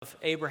of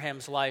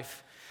Abraham's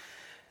life.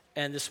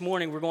 And this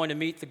morning we're going to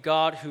meet the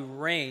God who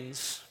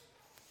reigns.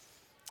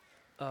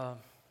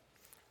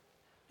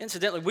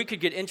 Incidentally, we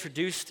could get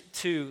introduced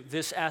to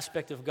this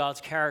aspect of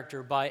God's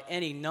character by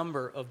any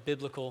number of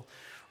biblical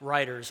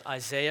writers.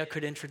 Isaiah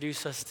could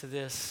introduce us to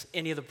this,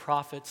 any of the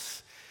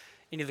prophets,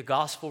 any of the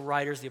gospel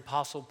writers, the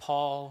Apostle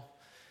Paul,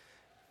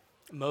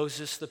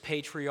 Moses, the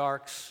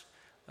patriarchs,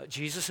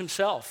 Jesus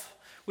himself,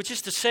 which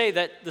is to say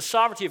that the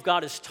sovereignty of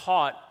God is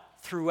taught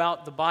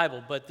throughout the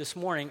Bible. But this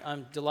morning,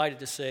 I'm delighted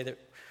to say that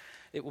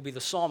it will be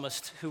the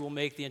psalmist who will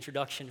make the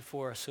introduction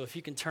for us. So if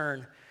you can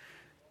turn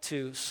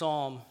to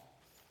Psalm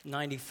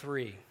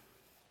 93.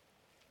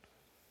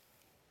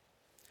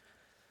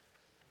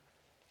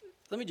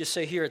 Let me just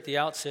say here at the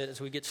outset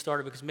as we get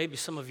started, because maybe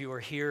some of you are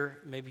here,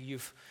 maybe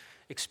you've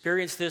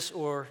experienced this,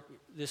 or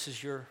this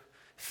is your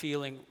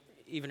feeling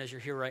even as you're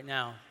here right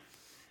now.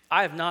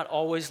 I have not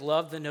always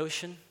loved the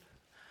notion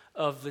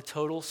of the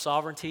total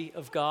sovereignty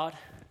of God.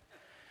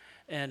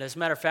 And as a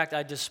matter of fact,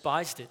 I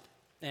despised it.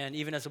 And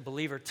even as a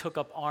believer, took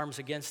up arms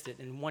against it.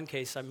 In one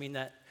case, I mean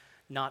that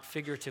not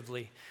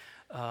figuratively.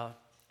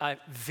 I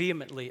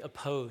vehemently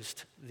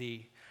opposed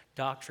the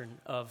doctrine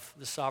of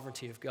the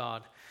sovereignty of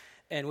God.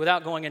 And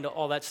without going into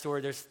all that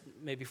story, there's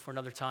maybe for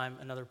another time,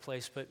 another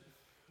place, but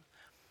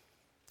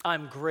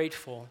I'm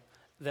grateful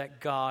that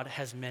God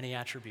has many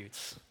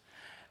attributes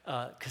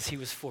because he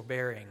was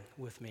forbearing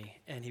with me,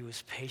 and he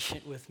was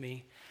patient with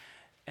me,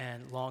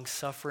 and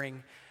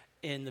long-suffering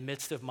in the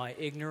midst of my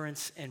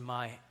ignorance and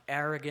my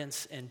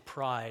arrogance and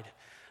pride.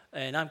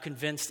 And I'm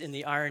convinced in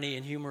the irony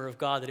and humor of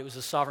God that it was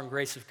the sovereign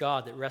grace of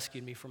God that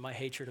rescued me from my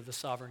hatred of the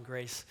sovereign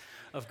grace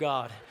of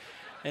God.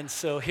 And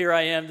so here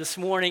I am this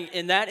morning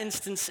in that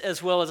instance,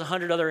 as well as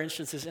 100 other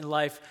instances in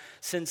life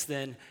since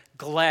then,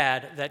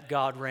 glad that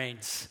God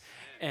reigns.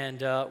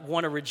 And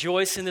want to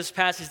rejoice in this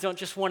passage. Don't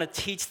just want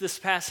to teach this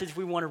passage,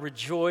 we want to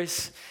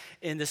rejoice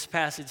in this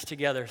passage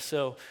together.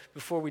 So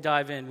before we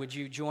dive in, would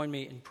you join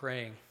me in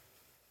praying?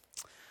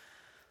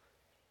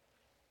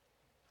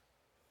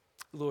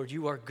 Lord,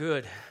 you are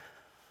good,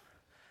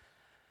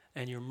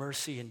 and your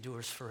mercy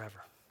endures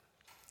forever.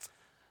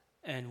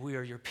 And we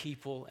are your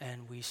people,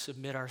 and we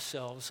submit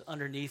ourselves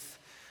underneath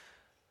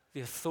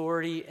the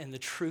authority and the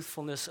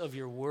truthfulness of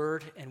your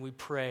word, and we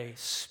pray,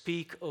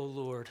 speak, O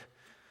Lord,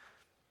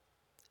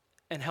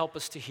 and help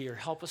us to hear.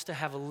 Help us to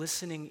have a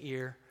listening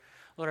ear.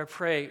 Lord, I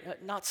pray,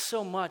 not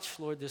so much,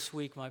 Lord, this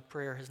week, my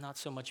prayer has not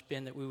so much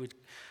been that we would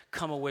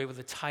come away with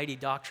a tidy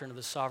doctrine of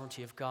the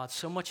sovereignty of God,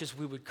 so much as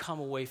we would come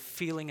away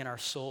feeling in our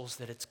souls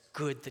that it's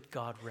good that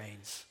God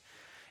reigns.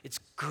 It's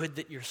good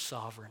that you're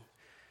sovereign.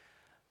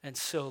 And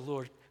so,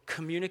 Lord,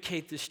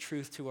 communicate this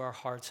truth to our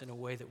hearts in a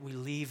way that we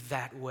leave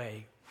that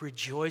way,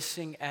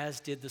 rejoicing as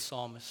did the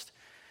psalmist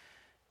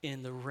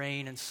in the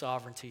reign and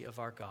sovereignty of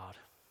our God.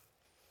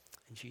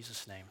 In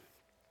Jesus' name,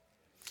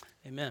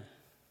 amen.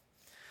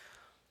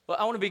 Well,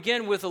 I want to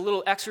begin with a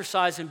little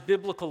exercise in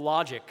biblical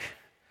logic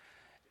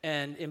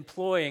and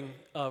employing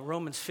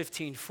Romans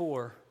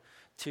 15:4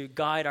 to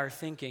guide our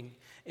thinking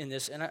in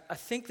this. And I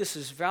think this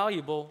is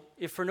valuable,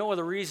 if for no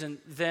other reason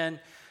than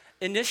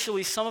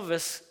initially some of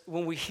us,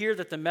 when we hear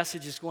that the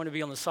message is going to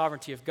be on the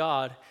sovereignty of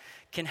God,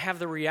 can have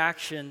the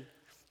reaction,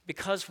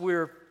 because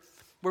we're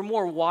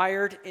more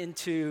wired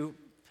into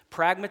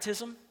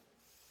pragmatism,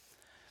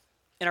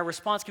 and our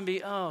response can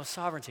be, oh,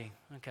 sovereignty,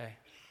 okay.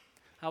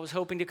 I was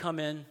hoping to come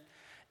in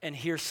and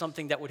hear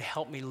something that would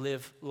help me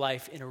live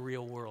life in a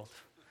real world.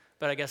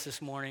 But I guess this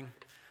morning,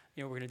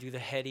 we're going to do the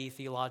heady,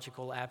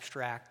 theological,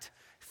 abstract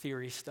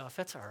theory stuff.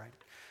 That's all right.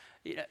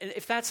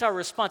 If that's our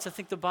response, I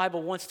think the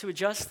Bible wants to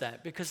adjust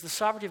that, because the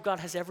sovereignty of God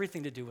has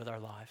everything to do with our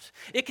lives.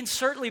 It can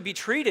certainly be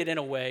treated in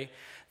a way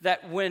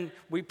that when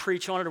we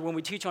preach on it or when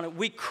we teach on it,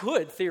 we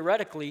could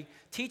theoretically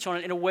teach on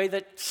it in a way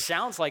that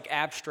sounds like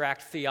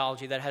abstract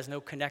theology that has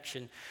no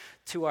connection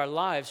to our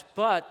lives.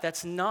 But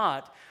that's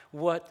not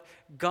what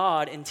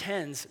God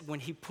intends when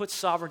he puts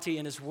sovereignty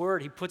in his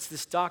word. He puts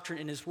this doctrine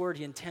in his word.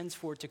 He intends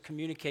for it to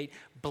communicate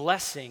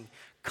blessing,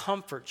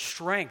 comfort,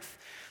 strength,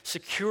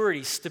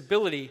 security,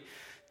 stability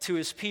to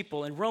his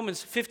people. And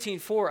Romans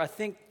 15:4, I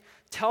think,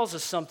 tells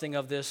us something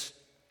of this.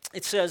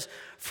 It says,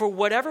 "For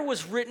whatever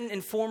was written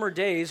in former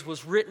days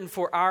was written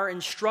for our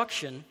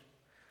instruction,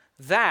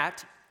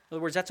 that," in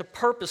other words, that's a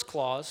purpose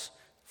clause,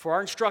 "for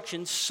our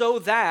instruction, so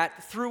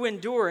that through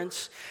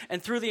endurance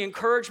and through the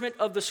encouragement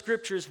of the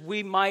scriptures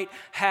we might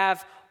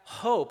have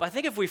hope." I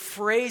think if we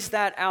phrase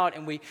that out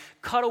and we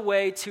cut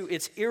away to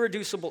its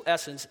irreducible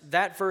essence,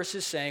 that verse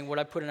is saying what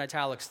I put in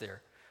italics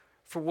there.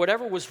 For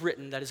whatever was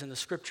written, that is in the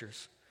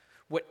scriptures,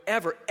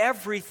 whatever,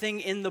 everything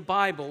in the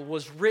Bible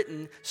was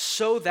written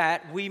so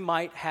that we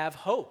might have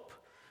hope.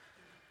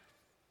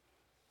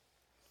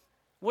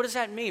 What does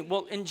that mean?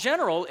 Well, in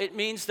general, it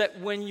means that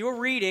when you're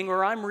reading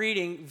or I'm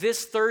reading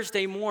this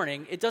Thursday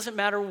morning, it doesn't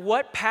matter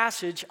what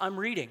passage I'm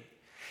reading.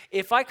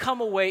 If I come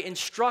away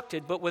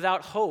instructed but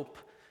without hope,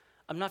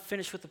 I'm not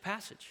finished with the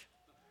passage.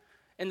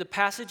 And the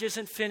passage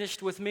isn't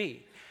finished with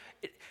me.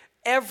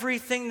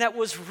 Everything that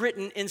was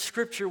written in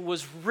Scripture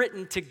was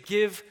written to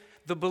give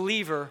the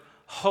believer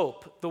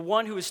hope. The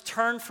one who has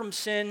turned from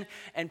sin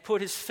and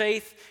put his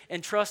faith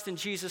and trust in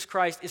Jesus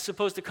Christ is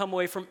supposed to come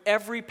away from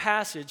every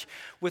passage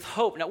with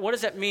hope. Now, what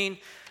does that mean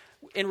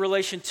in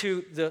relation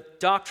to the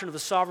doctrine of the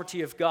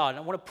sovereignty of God? I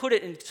want to put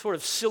it in sort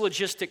of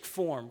syllogistic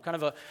form,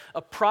 kind of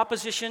a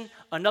proposition,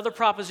 another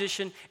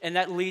proposition, and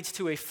that leads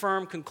to a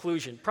firm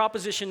conclusion.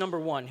 Proposition number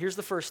one, here's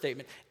the first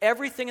statement.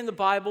 Everything in the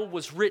Bible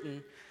was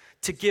written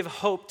to give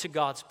hope to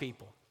God's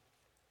people.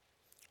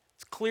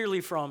 It's clearly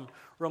from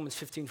Romans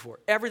 15:4.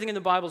 Everything in the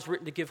Bible is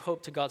written to give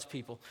hope to God's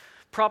people.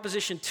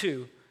 Proposition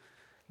two,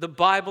 the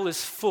Bible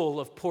is full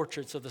of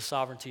portraits of the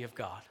sovereignty of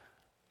God.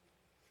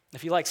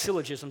 If you like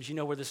syllogisms, you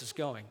know where this is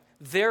going.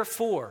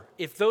 Therefore,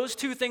 if those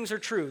two things are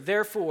true,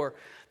 therefore,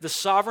 the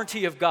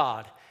sovereignty of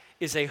God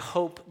is a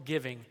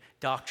hope-giving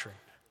doctrine.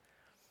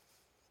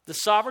 The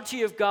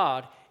sovereignty of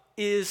God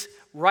is,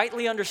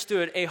 rightly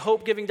understood, a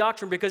hope-giving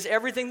doctrine because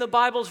everything in the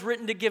Bible is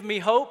written to give me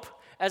hope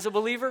as a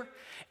believer,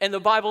 and the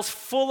Bible's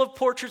full of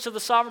portraits of the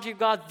sovereignty of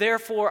God.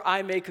 Therefore,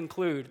 I may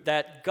conclude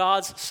that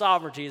God's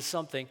sovereignty is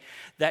something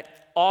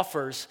that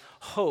offers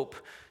hope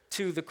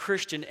to the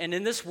Christian. And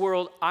in this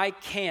world, I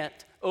can't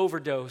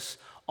overdose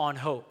on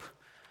hope.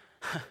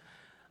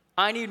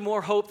 I need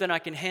more hope than I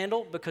can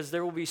handle because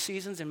there will be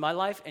seasons in my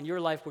life and your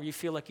life where you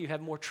feel like you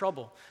have more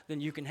trouble than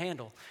you can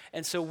handle.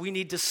 And so we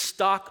need to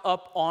stock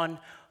up on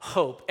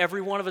hope.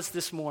 Every one of us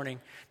this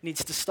morning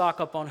needs to stock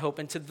up on hope.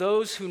 And to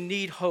those who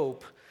need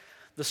hope,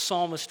 the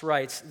psalmist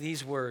writes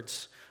these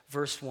words,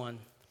 verse 1,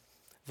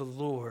 the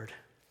Lord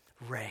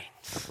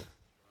reigns.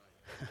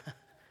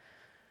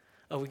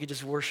 Oh, we could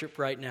just worship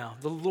right now.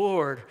 The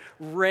Lord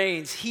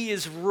reigns. He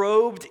is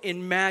robed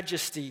in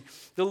majesty.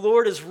 The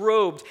Lord is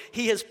robed.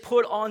 He has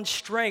put on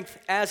strength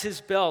as his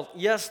belt.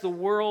 Yes, the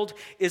world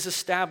is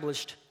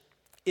established.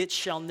 It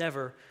shall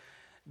never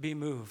be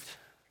moved.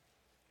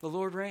 The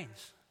Lord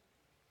reigns.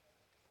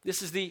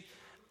 This is the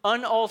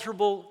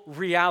unalterable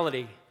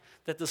reality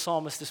that the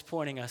psalmist is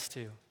pointing us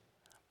to.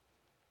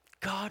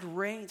 God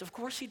reigns. Of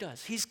course he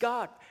does. He's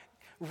God.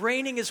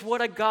 Reigning is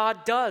what a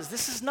God does.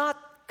 This is not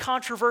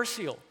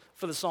controversial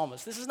for the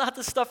psalmist. This is not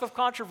the stuff of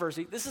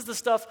controversy. This is the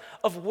stuff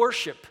of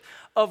worship,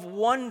 of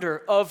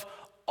wonder, of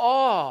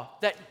awe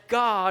that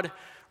God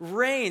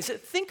reigns.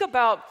 Think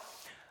about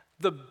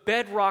the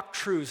bedrock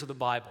truths of the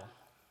Bible.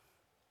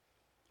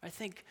 I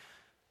think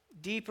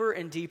deeper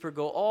and deeper,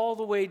 go all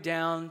the way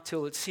down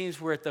till it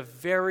seems we're at the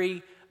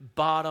very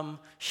bottom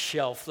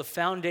shelf, the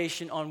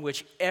foundation on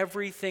which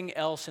everything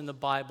else in the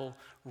Bible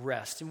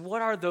rests. And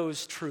what are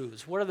those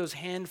truths? What are those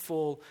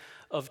handful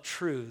of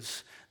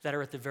truths that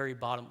are at the very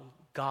bottom?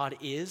 God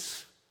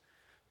is.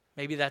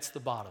 Maybe that's the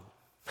bottom.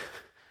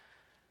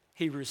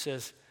 Hebrews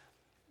says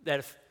that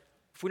if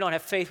we don't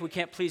have faith, we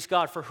can't please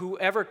God. For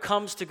whoever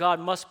comes to God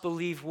must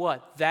believe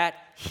what? That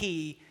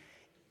he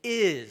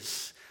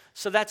is.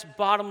 So that's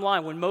bottom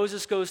line. When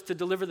Moses goes to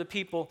deliver the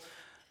people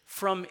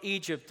from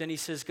Egypt, and he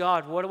says,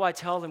 God, what do I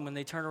tell them when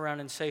they turn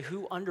around and say,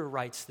 who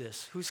underwrites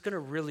this? Who's going to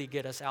really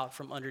get us out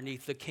from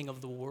underneath the king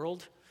of the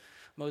world?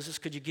 Moses,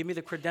 could you give me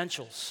the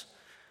credentials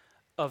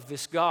of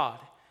this God?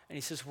 And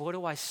he says, what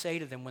do I say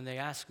to them when they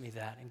ask me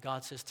that? And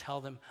God says,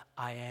 tell them,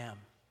 I am,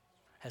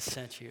 has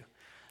sent you.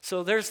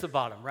 So there's the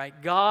bottom, right?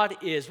 God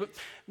is. But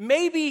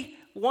maybe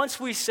once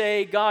we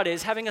say God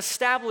is, having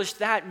established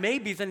that,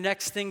 maybe the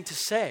next thing to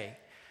say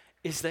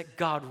is that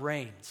God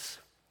reigns.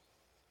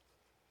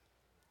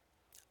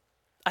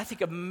 I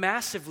think a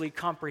massively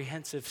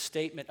comprehensive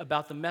statement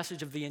about the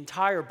message of the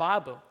entire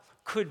Bible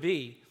could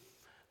be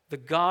the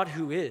God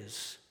who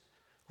is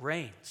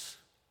reigns.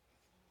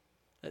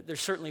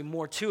 There's certainly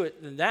more to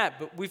it than that,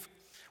 but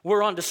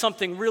we're on to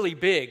something really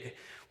big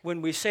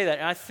when we say that.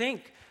 And I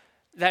think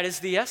that is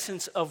the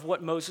essence of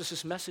what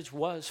Moses' message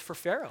was for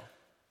Pharaoh.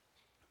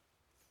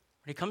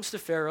 When he comes to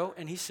Pharaoh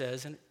and he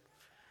says, and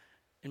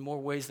in more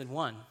ways than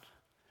one,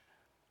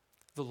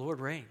 the Lord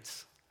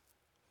reigns.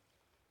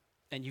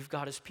 And you've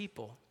got his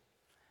people,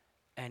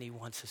 and he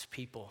wants his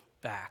people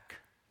back.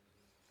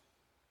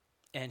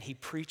 And he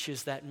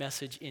preaches that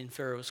message in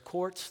Pharaoh's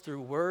courts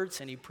through words,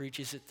 and he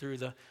preaches it through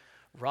the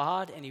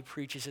rod, and he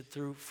preaches it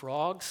through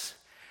frogs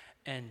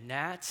and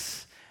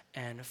gnats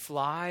and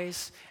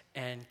flies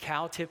and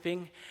cow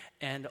tipping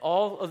and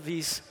all of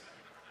these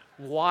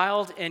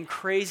wild and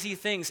crazy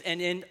things.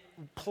 And in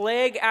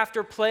plague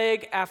after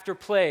plague after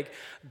plague,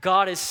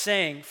 God is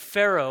saying,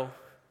 Pharaoh,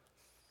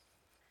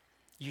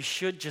 you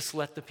should just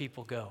let the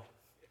people go.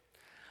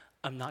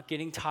 I'm not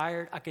getting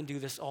tired. I can do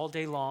this all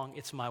day long.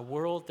 It's my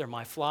world. They're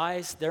my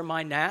flies. They're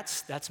my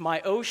gnats. That's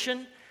my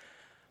ocean.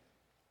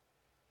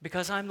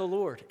 Because I'm the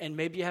Lord. And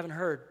maybe you haven't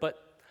heard,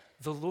 but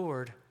the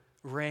Lord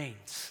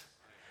reigns.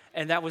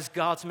 And that was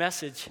God's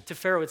message to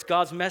Pharaoh. It's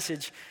God's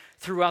message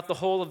throughout the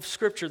whole of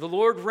Scripture. The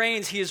Lord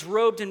reigns. He is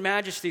robed in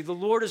majesty. The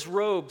Lord is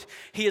robed.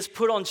 He has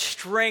put on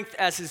strength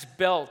as his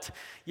belt.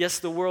 Yes,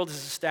 the world is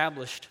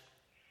established.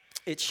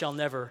 It shall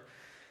never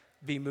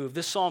be moved.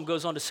 This psalm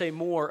goes on to say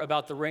more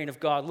about the reign of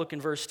God. Look in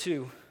verse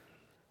 2.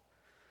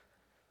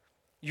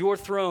 Your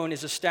throne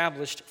is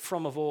established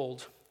from of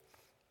old.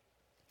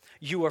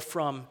 You are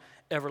from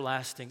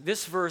everlasting.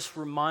 This verse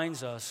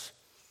reminds us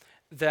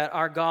that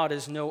our God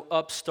is no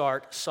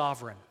upstart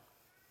sovereign.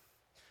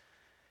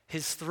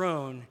 His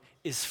throne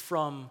is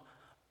from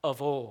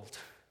of old.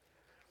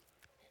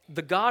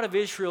 The God of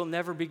Israel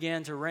never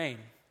began to reign.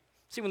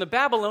 See, when the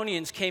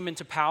Babylonians came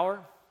into power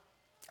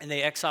and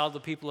they exiled the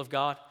people of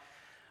God,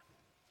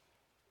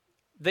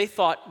 they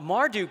thought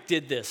Marduk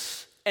did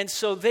this. And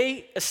so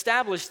they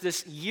established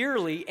this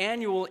yearly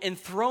annual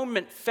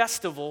enthronement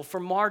festival for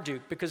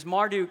Marduk, because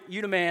Marduk,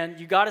 you demand,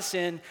 you got us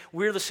in,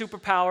 we're the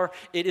superpower.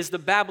 It is the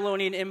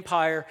Babylonian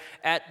Empire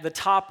at the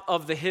top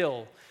of the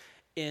hill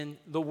in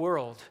the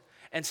world.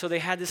 And so they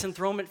had this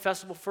enthronement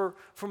festival for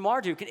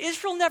Marduk. And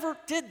Israel never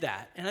did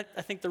that. And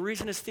I think the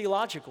reason is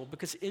theological,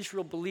 because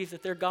Israel believed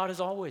that their God has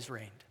always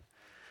reigned.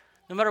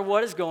 No matter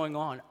what is going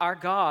on, our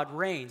God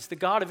reigns. The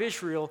God of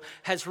Israel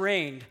has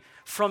reigned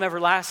from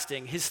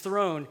everlasting. His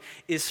throne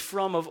is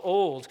from of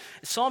old.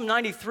 Psalm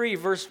 93,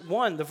 verse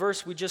 1, the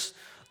verse we just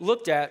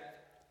looked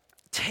at,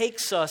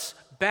 takes us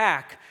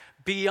back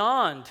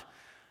beyond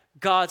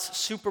God's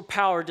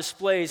superpower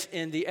displays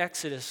in the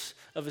Exodus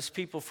of his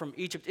people from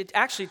Egypt. It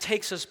actually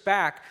takes us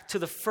back to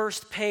the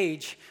first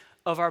page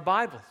of our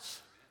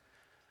Bibles,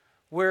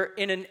 where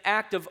in an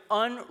act of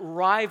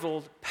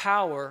unrivaled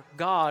power,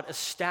 God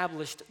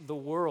established the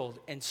world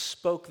and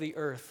spoke the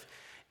earth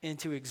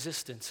into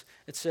existence.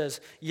 It says,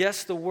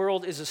 yes, the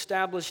world is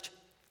established,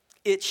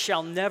 it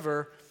shall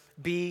never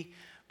be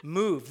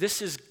moved.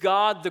 This is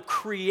God, the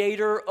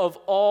creator of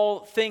all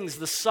things,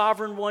 the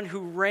sovereign one who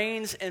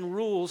reigns and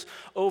rules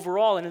over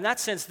all. And in that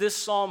sense, this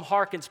psalm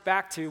harkens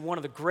back to one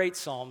of the great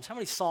psalms. How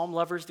many psalm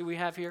lovers do we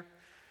have here?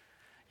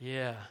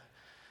 Yeah.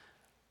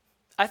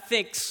 I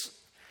think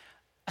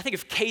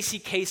if Casey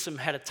Kasem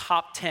had a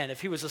top 10,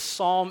 if he was a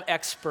psalm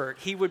expert,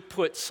 he would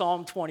put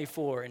Psalm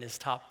 24 in his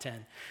top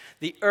 10.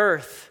 The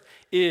earth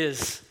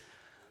is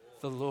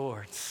the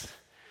Lord's,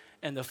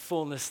 and the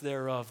fullness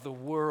thereof, the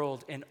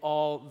world and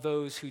all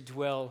those who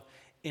dwell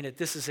in it.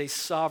 This is a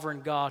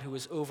sovereign God who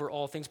is over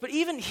all things. But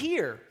even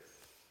here,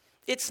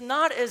 it's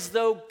not as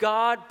though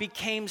God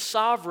became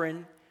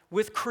sovereign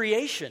with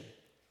creation.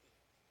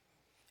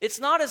 It's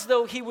not as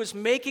though he was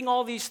making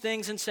all these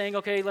things and saying,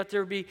 okay, let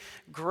there be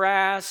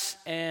grass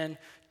and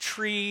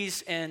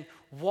trees and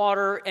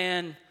water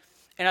and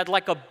I'd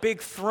like a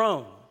big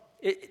throne.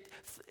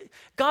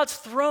 God's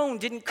throne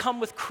didn't come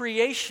with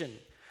creation.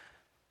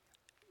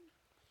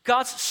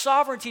 God's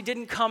sovereignty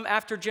didn't come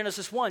after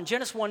Genesis 1.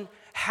 Genesis 1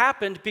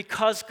 happened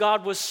because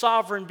God was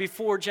sovereign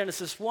before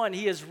Genesis 1.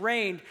 He has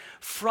reigned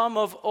from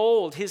of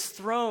old. His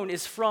throne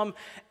is from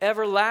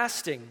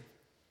everlasting.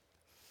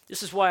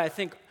 This is why I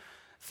think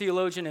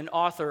theologian and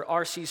author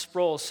R.C.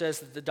 Sproul says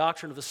that the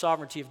doctrine of the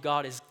sovereignty of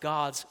God is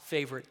God's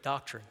favorite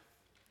doctrine.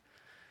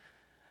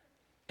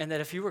 And that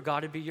if you were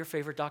God, it'd be your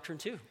favorite doctrine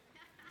too.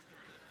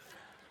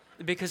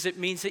 Because it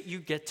means that you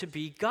get to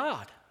be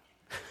God.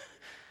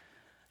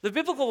 The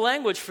biblical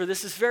language for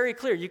this is very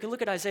clear. You can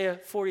look at Isaiah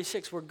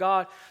 46, where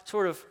God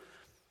sort of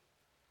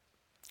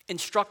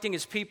instructing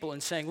his people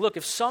and saying, look,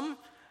 if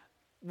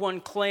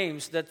someone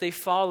claims that they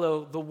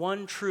follow the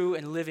one true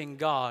and living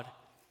God,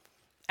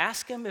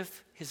 ask him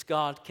if his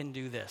God can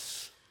do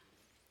this.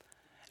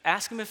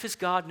 Ask him if his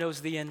God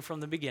knows the end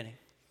from the beginning,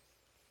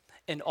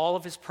 and all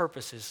of his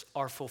purposes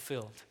are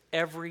fulfilled.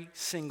 Every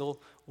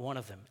single one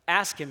of them.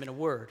 Ask him in a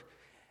word,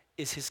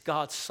 is his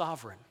God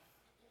sovereign?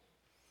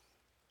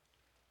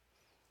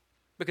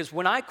 Because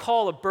when I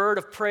call a bird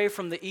of prey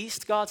from the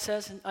east, God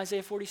says in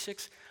Isaiah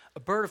 46,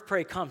 a bird of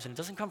prey comes, and it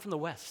doesn't come from the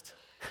west.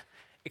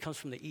 It comes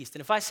from the east.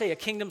 And if I say a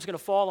kingdom's going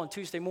to fall on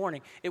Tuesday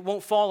morning, it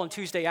won't fall on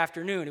Tuesday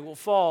afternoon. It will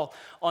fall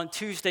on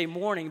Tuesday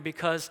morning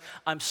because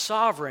I'm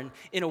sovereign.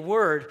 In a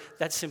word,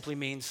 that simply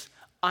means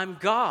I'm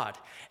God.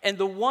 And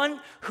the one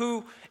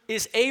who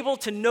is able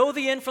to know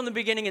the end from the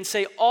beginning and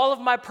say, all of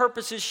my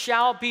purposes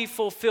shall be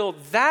fulfilled,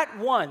 that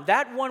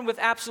one with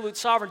absolute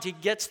sovereignty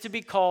gets to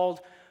be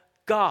called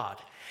God.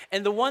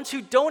 And the ones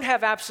who don't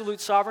have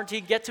absolute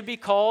sovereignty get to be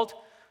called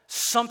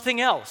something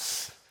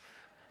else,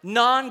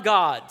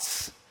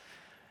 non-gods.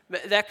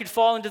 That could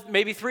fall into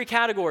maybe three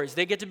categories.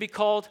 They get to be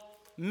called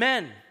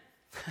men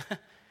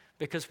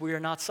because we are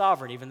not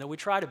sovereign, even though we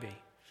try to be.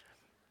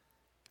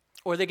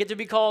 Or they get to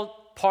be called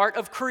part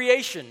of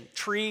creation,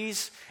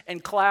 trees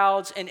and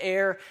clouds and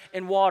air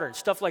and water, and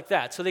stuff like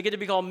that. So they get to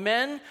be called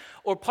men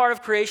or part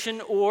of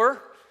creation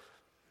or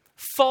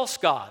false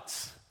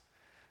gods.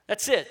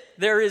 That's it.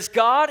 There is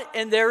God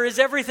and there is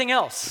everything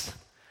else.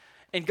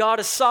 And God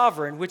is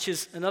sovereign, which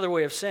is another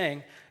way of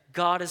saying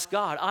God is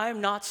God. I am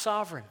not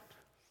sovereign.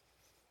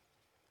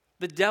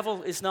 The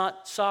devil is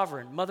not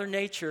sovereign. Mother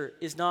Nature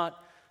is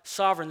not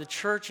sovereign. The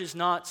church is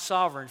not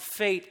sovereign.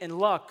 Fate and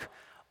luck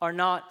are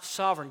not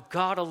sovereign.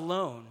 God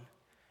alone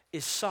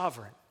is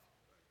sovereign.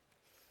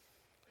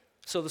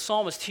 So the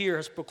psalmist here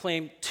has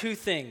proclaimed two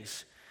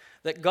things: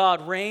 that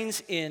God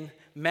reigns in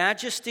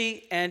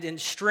majesty and in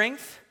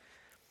strength,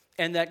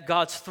 and that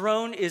God's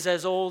throne is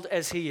as old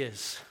as he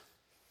is.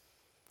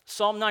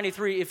 Psalm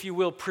 93, if you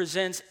will,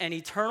 presents an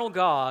eternal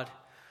God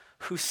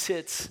who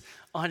sits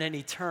on an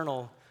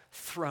eternal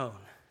throne.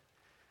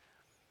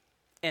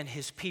 And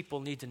his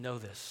people need to know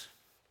this.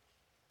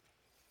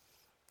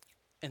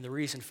 And the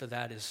reason for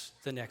that is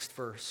the next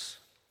verse.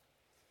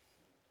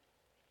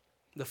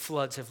 The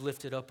floods have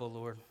lifted up, O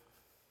Lord.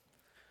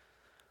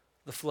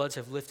 The floods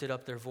have lifted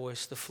up their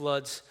voice. The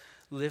floods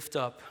lift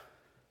up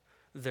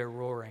their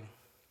roaring.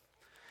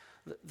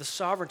 The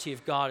sovereignty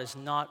of God is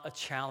not a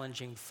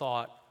challenging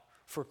thought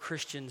for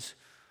Christians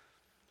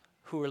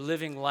who are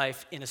living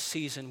life in a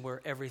season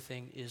where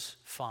everything is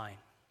fine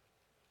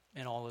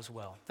and all is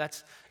well.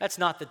 That's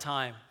not the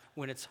time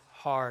when it's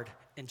hard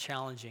and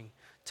challenging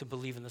to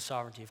believe in the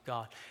sovereignty of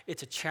God.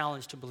 It's a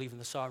challenge to believe in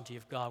the sovereignty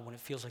of God when it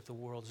feels like the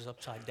world is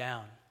upside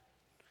down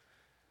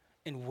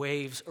and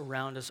waves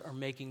around us are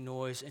making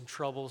noise and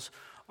troubles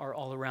are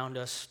all around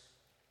us.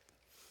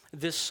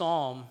 This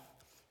psalm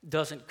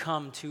doesn't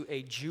come to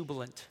a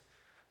jubilant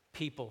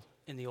people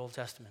in the Old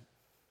Testament.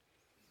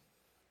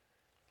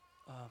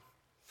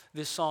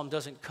 This psalm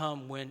doesn't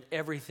come when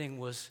everything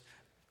was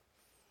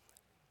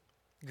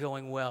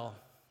going well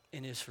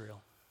in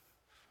Israel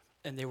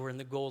and they were in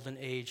the golden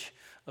age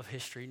of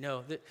history.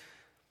 No,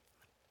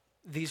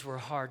 these were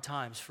hard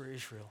times for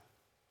Israel.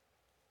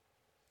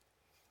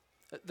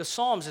 The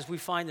Psalms, as we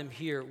find them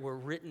here, were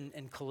written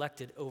and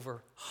collected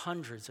over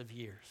hundreds of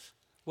years,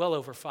 well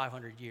over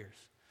 500 years.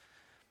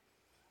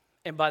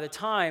 And by the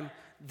time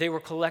they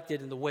were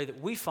collected in the way that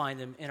we find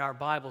them in our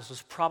Bibles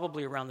was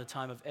probably around the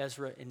time of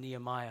Ezra and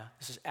Nehemiah.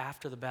 This is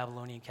after the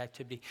Babylonian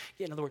captivity.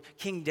 In other words,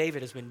 King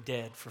David has been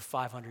dead for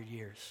 500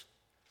 years.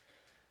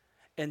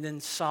 And then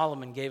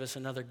Solomon gave us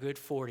another good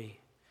 40,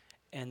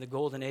 and the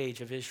golden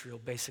age of Israel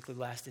basically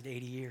lasted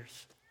 80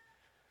 years.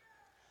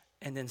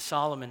 And then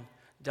Solomon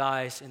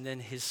dies, and then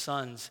his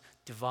sons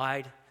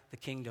divide the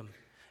kingdom.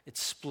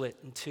 It's split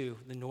in two,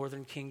 the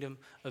northern kingdom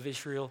of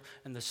Israel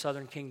and the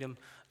southern kingdom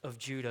of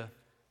Judah.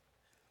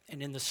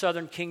 And in the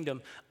southern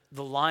kingdom,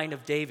 the line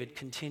of David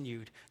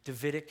continued,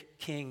 Davidic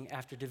king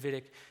after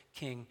Davidic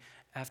king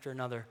after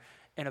another.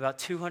 And about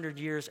 200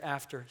 years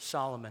after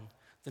Solomon,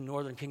 the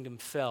northern kingdom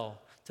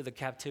fell to the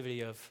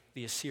captivity of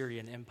the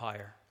Assyrian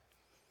Empire.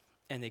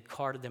 And they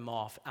carted them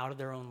off out of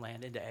their own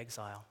land into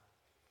exile.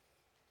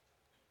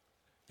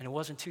 And it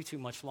wasn't too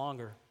much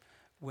longer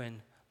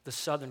when the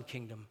southern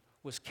kingdom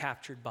was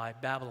captured by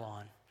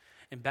Babylon.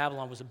 And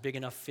Babylon was a big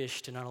enough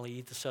fish to not only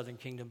eat the southern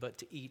kingdom, but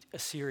to eat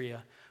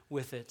Assyria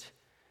with it.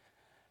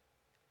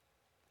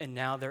 And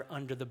now they're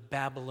under the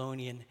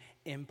Babylonian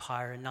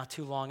Empire. And not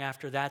too long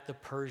after that, the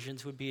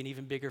Persians would be an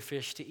even bigger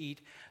fish to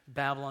eat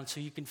Babylon. So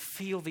you can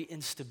feel the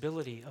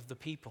instability of the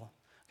people.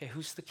 Okay,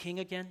 who's the king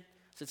again?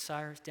 Is it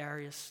Cyrus,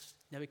 Darius,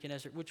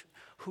 Nebuchadnezzar?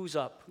 Who's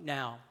up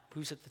now?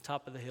 Who's at the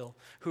top of the hill?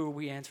 Who are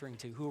we answering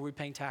to? Who are we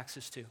paying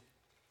taxes to?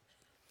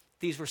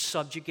 These were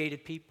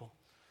subjugated people.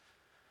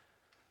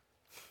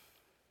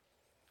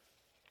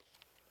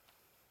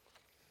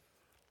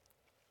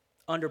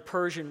 Under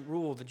Persian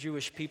rule, the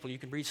Jewish people, you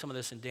can read some of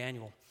this in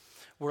Daniel,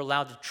 were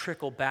allowed to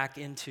trickle back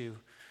into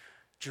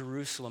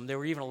Jerusalem. They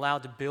were even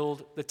allowed to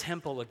build the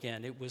temple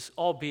again. It was,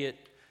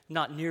 albeit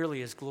not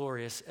nearly as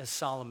glorious as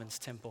Solomon's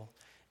temple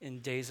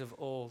in days of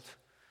old.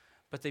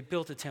 But they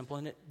built a temple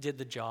and it did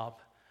the job.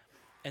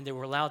 And they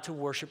were allowed to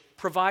worship,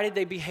 provided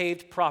they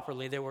behaved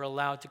properly. They were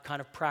allowed to kind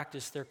of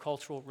practice their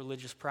cultural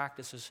religious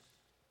practices.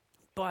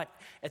 But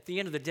at the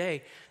end of the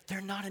day,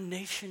 they're not a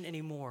nation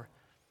anymore.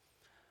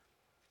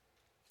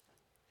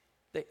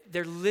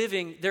 They're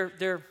living,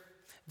 they're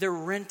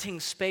renting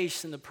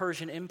space in the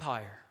Persian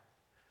Empire.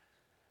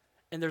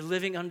 And they're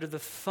living under the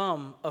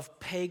thumb of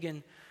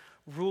pagan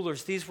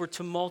rulers. These were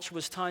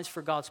tumultuous times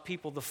for God's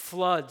people. The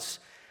floods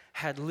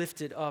had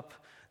lifted up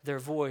their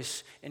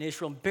voice in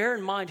Israel. Bear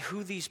in mind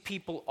who these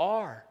people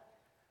are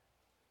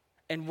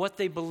and what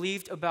they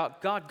believed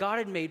about God. God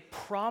had made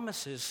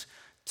promises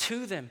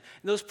to them.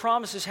 And those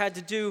promises had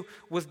to do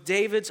with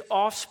David's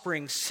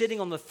offspring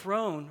sitting on the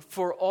throne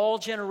for all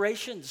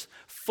generations.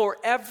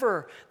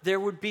 Forever there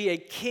would be a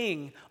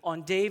king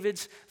on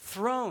David's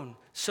throne.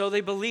 So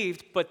they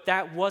believed, but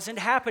that wasn't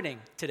happening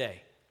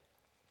today.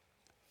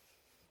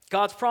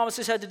 God's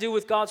promises had to do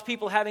with God's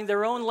people having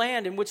their own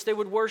land in which they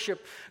would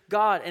worship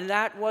God, and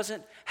that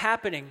wasn't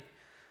happening.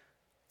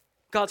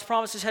 God's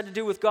promises had to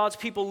do with God's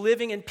people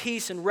living in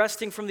peace and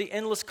resting from the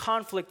endless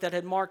conflict that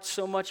had marked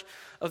so much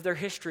of their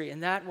history,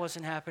 and that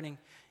wasn't happening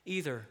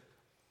either.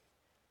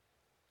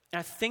 And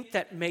I think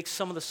that makes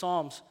some of the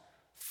Psalms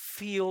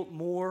feel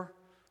more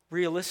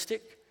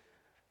realistic,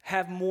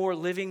 have more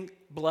living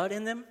blood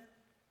in them.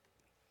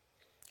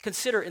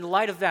 In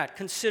light of that,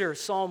 consider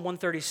Psalm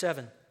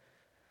 137.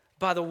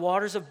 By the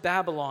waters of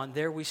Babylon,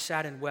 there we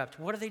sat and wept.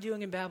 What are they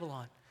doing in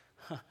Babylon?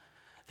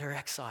 They're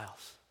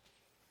exiles.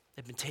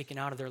 They've been taken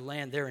out of their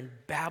land. They're in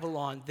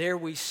Babylon. There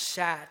we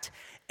sat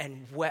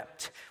and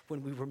wept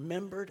when we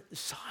remembered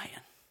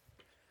Zion.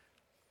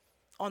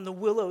 On the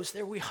willows,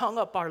 there we hung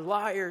up our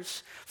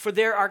lyres. For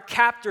there our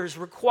captors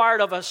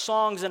required of us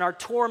songs and our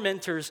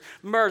tormentors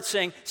mirth,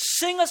 saying,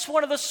 sing us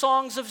one of the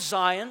songs of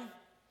Zion.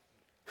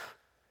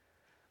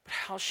 But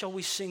how shall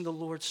we sing the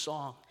Lord's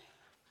song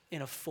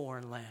in a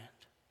foreign land?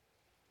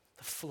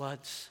 The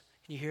floods,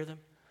 can you hear them?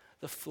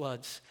 The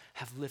floods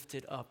have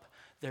lifted up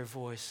their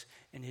voice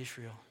in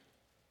Israel.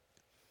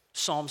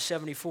 Psalm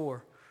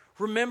 74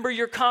 Remember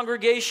your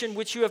congregation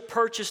which you have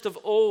purchased of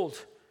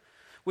old,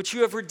 which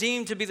you have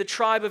redeemed to be the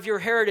tribe of your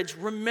heritage.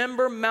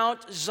 Remember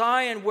Mount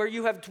Zion where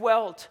you have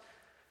dwelt.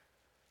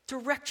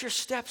 Direct your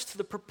steps to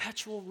the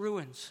perpetual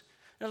ruins.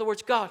 In other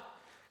words, God,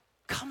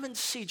 come and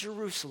see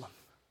Jerusalem.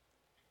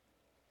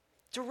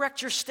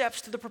 Direct your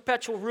steps to the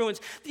perpetual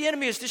ruins. The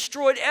enemy has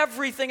destroyed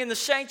everything in the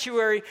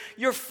sanctuary.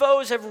 Your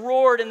foes have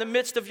roared in the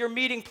midst of your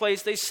meeting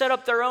place. They set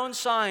up their own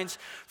signs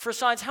for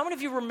signs. How many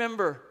of you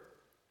remember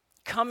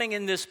coming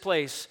in this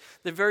place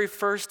the very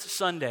first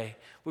Sunday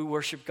we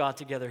worshiped God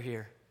together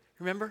here?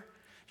 Remember?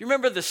 You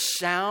remember the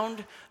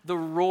sound, the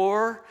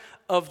roar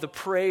of the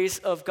praise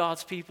of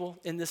God's people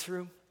in this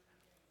room?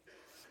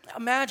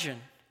 Imagine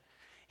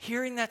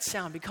hearing that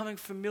sound, becoming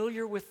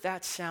familiar with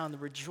that sound, the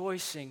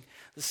rejoicing,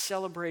 the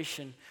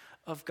celebration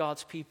of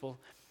God's people,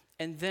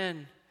 and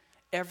then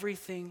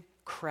everything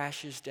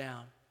crashes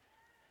down.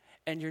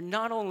 And you're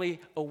not only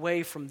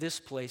away from this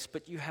place,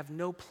 but you have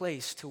no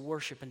place to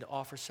worship and to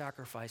offer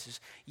sacrifices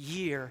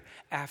year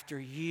after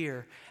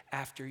year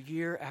after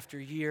year after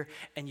year,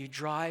 and you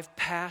drive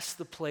past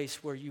the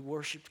place where you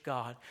worshiped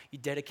God, you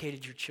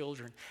dedicated your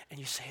children, and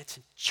you say it's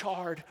in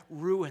charred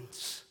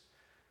ruins.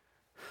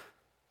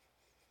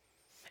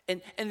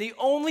 And the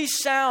only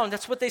sound,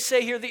 that's what they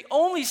say here, the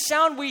only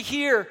sound we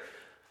hear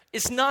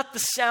is not the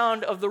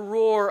sound of the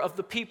roar of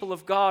the people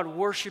of God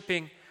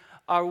worshiping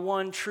our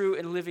one true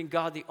and living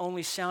God. The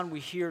only sound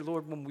we hear,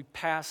 Lord, when we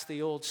pass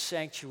the old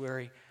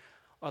sanctuary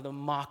are the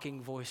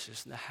mocking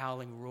voices and the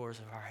howling roars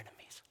of our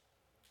enemies.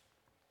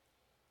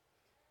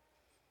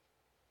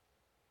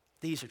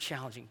 These are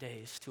challenging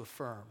days to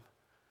affirm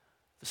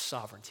the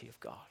sovereignty of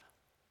God,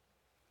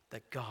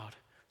 that God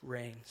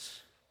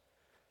reigns.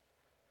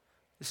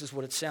 This is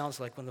what it sounds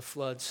like when the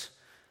floods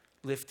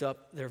lift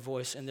up their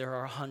voice, and there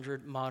are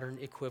 100 modern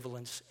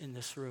equivalents in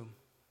this room.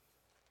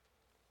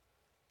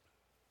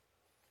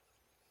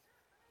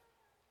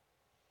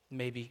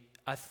 Maybe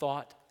I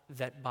thought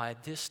that by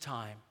this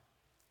time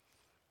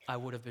I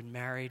would have been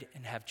married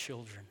and have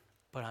children,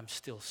 but I'm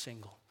still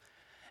single.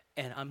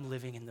 And I'm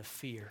living in the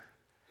fear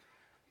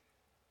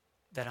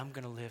that I'm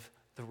going to live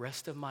the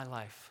rest of my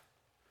life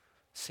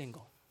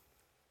single.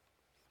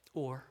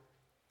 Or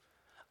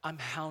I'm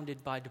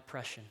hounded by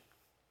depression.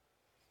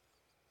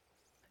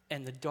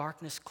 And the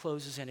darkness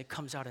closes in, it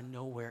comes out of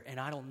nowhere, and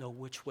I don't know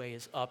which way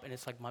is up, and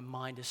it's like my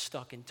mind is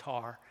stuck in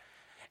tar.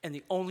 And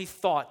the only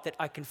thought that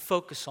I can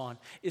focus on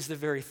is the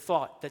very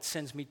thought that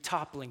sends me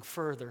toppling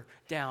further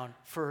down,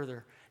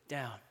 further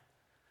down.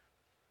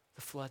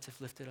 The floods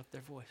have lifted up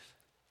their voice.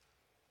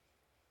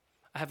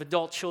 I have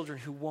adult children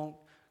who won't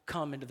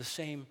come into the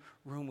same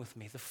room with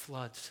me. The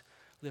floods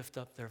lift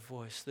up their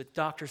voice. The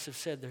doctors have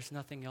said there's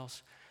nothing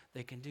else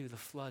they can do. The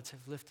floods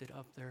have lifted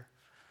up their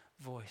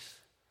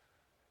voice.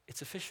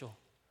 It's official.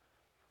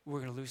 We're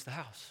going to lose the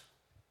house.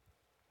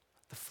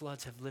 The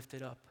floods have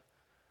lifted up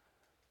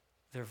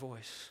their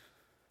voice.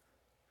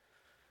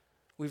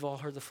 We've all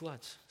heard the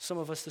floods. Some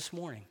of us this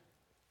morning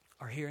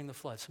are hearing the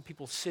floods. Some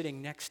people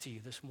sitting next to you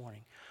this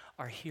morning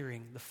are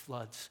hearing the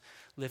floods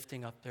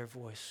lifting up their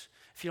voice.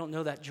 If you don't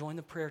know that, join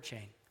the prayer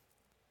chain.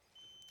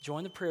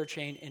 Join the prayer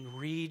chain and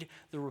read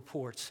the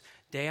reports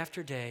day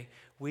after day,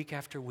 week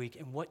after week.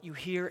 And what you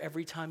hear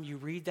every time you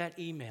read that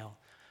email,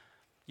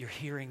 you're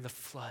hearing the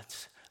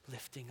floods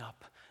lifting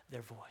up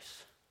their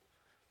voice.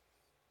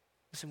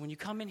 Listen, when you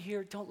come in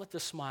here, don't let the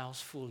smiles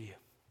fool you.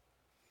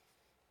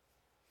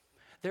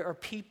 There are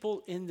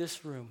people in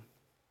this room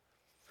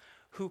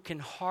who can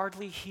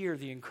hardly hear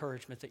the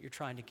encouragement that you're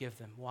trying to give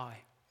them. Why?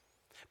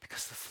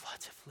 Because the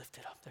floods have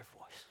lifted up their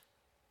voice.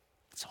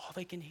 That's all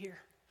they can hear.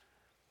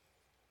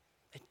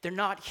 They're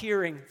not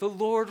hearing, the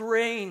Lord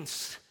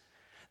reigns.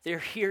 They're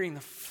hearing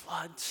the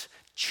floods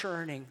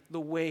churning,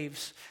 the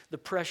waves, the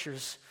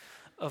pressures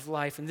of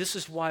life. And this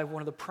is why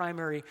one of the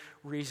primary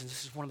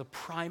reasons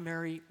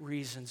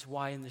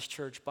why in this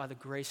church, by the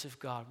grace of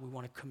God, we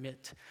want to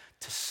commit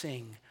to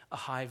sing a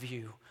high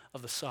view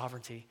of the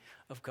sovereignty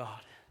of God,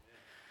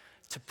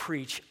 to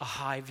preach a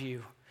high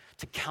view,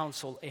 to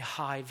counsel a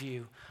high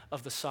view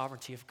of the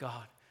sovereignty of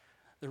God.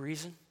 The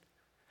reason?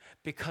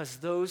 Because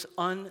those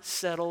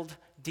unsettled,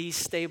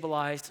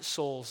 destabilized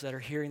souls that are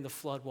hearing the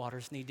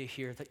floodwaters need to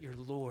hear that your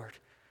Lord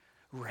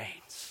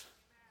reigns.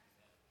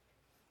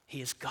 He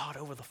is God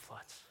over the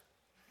floods.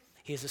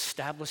 He has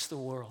established the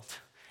world,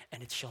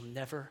 and it shall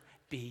never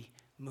be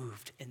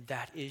moved. And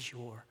that is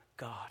your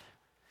God.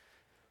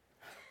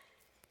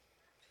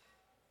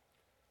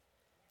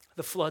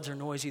 The floods are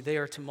noisy, they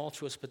are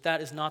tumultuous, but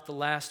that is not the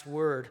last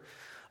word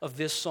of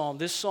this psalm.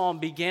 This psalm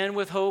began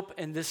with hope,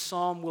 and this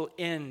psalm will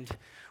end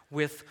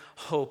with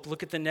hope.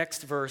 Look at the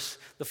next verse.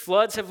 The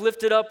floods have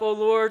lifted up, O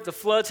Lord. The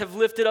floods have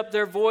lifted up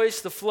their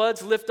voice. The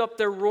floods lift up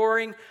their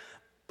roaring.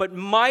 But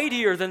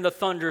mightier than the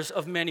thunders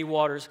of many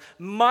waters,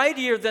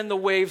 mightier than the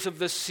waves of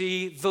the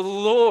sea, the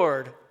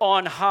Lord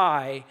on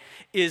high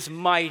is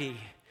mighty.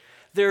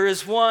 There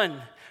is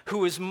one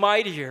who is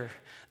mightier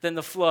than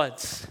the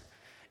floods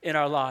in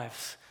our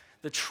lives,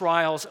 the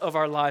trials of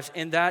our lives,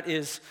 and that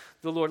is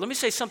the Lord. Let me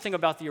say something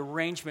about the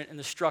arrangement and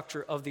the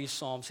structure of these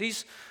psalms.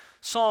 These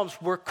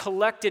Psalms were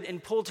collected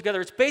and pulled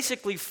together. It's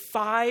basically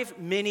 5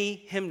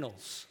 mini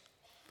hymnals.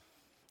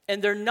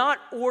 And they're not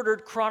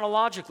ordered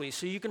chronologically.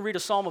 So you can read a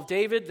Psalm of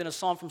David, then a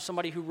Psalm from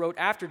somebody who wrote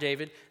after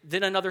David,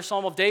 then another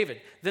Psalm of David,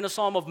 then a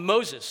Psalm of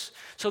Moses.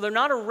 So they're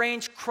not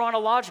arranged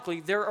chronologically.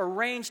 They're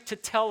arranged to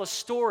tell a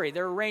story.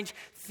 They're arranged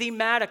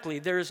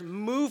thematically. There's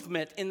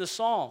movement in the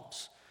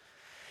Psalms.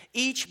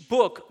 Each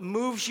book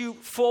moves you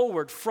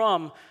forward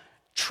from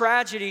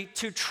tragedy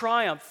to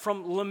triumph,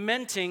 from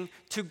lamenting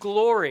to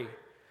glory.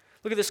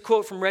 Look at this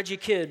quote from Reggie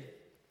Kidd.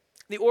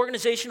 The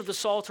organization of the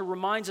Psalter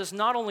reminds us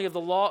not only of the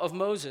law of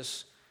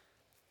Moses,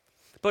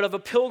 but of a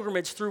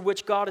pilgrimage through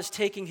which God is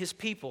taking his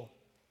people.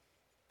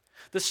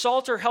 The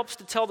Psalter helps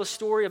to tell the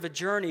story of a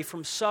journey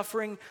from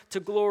suffering to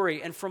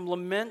glory and from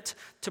lament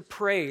to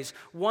praise.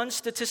 One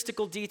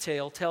statistical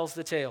detail tells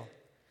the tale.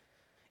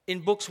 In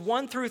books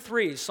 1 through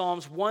 3,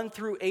 Psalms 1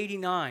 through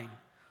 89,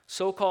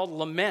 so-called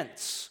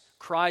laments,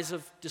 cries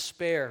of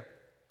despair,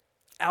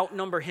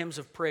 outnumber hymns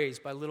of praise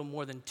by little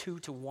more than 2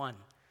 to 1.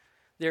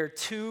 There are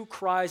 2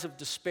 cries of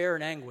despair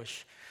and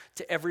anguish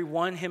to every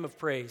 1 hymn of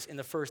praise in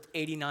the first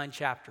 89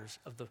 chapters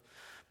of the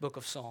book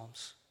of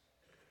Psalms.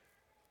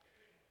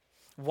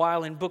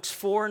 While in books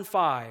 4 and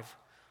 5,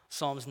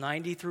 Psalms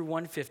 90 through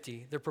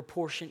 150, the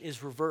proportion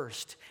is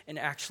reversed and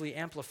actually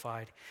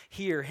amplified.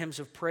 Here, hymns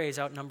of praise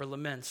outnumber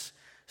laments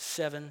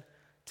 7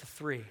 to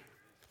 3.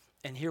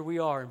 And here we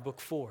are in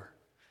book 4.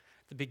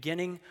 The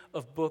beginning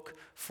of book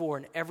 4,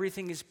 and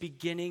everything is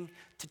beginning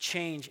to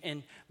change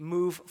and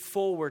move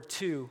forward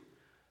to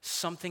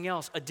something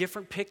else, a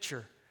different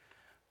picture.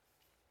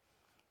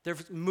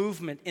 There's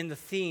movement in the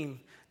theme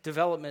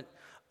development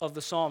of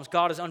the Psalms.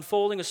 God is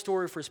unfolding a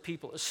story for his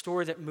people, a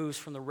story that moves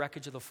from the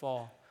wreckage of the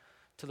fall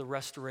to the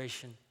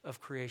restoration of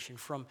creation,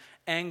 from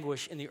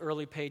anguish in the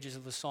early pages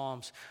of the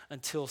Psalms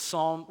until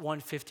Psalm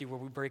 150, where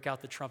we break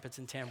out the trumpets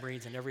and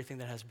tambourines and everything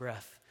that has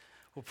breath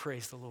will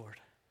praise the Lord.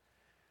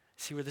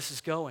 See where this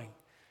is going?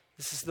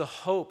 This is the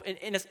hope.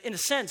 In a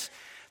sense,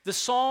 the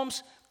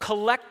Psalms'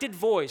 collected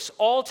voice,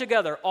 all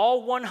together,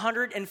 all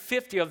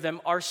 150 of them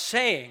are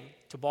saying,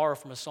 to borrow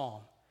from a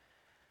psalm,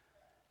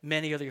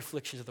 many are the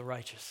afflictions of the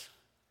righteous,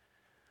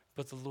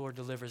 but the Lord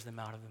delivers them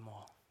out of them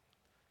all.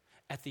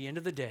 At the end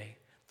of the day,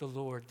 the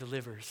Lord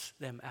delivers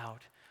them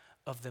out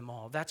of them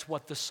all. That's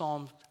what the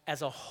Psalms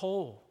as a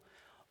whole,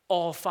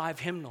 all 5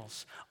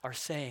 hymnals, are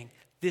saying.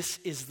 This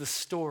is the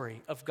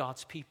story of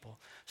God's people.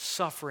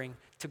 Suffering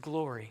to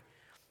glory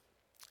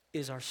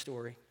is our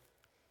story.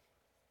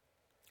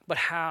 But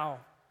how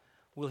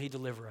will he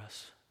deliver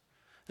us?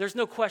 There's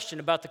no question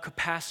about the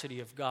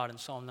capacity of God in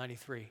Psalm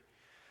 93.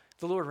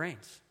 The Lord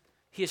reigns.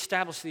 He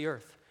established the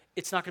earth.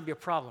 It's not going to be a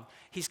problem.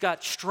 He's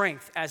got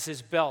strength as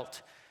his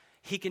belt.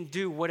 He can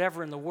do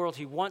whatever in the world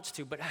he wants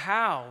to. But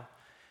how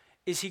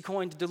is he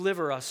going to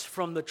deliver us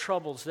from the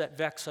troubles that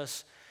vex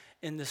us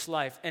in this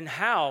life? And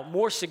how,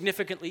 more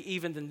significantly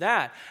even than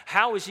that,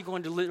 how is he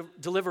going to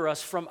deliver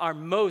us from our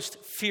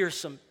most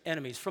fearsome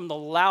enemies, from the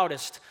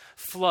loudest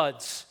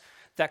floods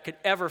that could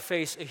ever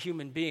face a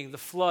human being, the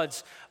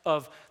floods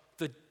of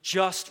the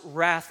just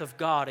wrath of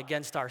God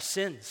against our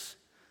sins,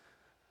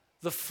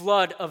 the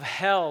flood of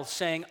hell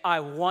saying, I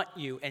want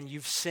you and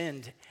you've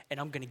sinned and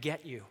I'm going to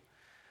get you.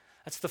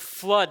 That's the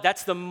flood,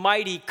 that's the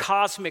mighty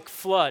cosmic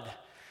flood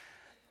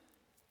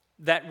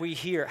that we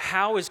hear.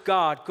 How is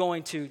God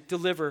going to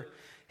deliver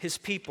his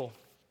people?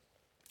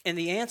 And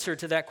the answer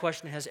to that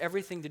question has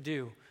everything to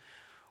do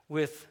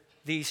with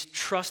these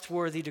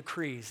trustworthy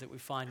decrees that we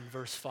find in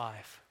verse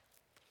 5.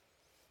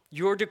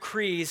 Your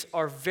decrees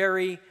are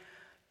very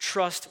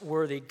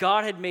trustworthy.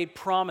 God had made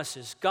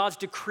promises. God's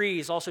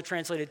decrees, also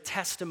translated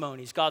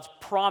testimonies, God's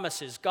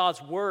promises,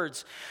 God's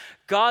words.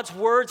 God's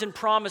words and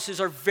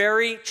promises are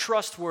very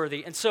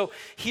trustworthy. And so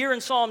here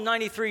in Psalm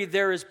 93,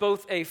 there is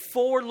both a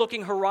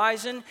forward-looking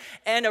horizon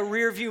and a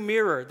rearview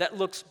mirror that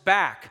looks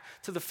back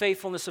to the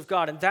faithfulness of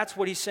God. And that's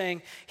what he's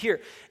saying here.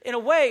 In a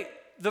way,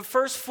 the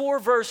first 4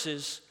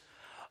 verses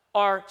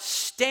are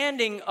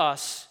standing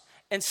us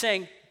and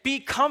saying, be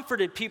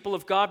comforted, people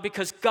of God,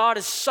 because God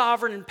is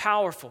sovereign and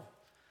powerful.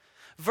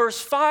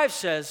 Verse 5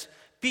 says,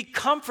 be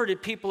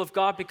comforted, people of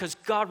God, because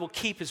God will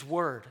keep his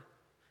word.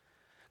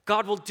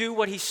 God will do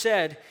what he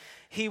said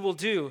he will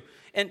do.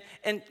 And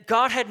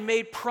God had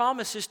made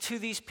promises to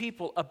these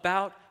people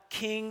about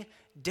King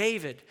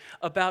David,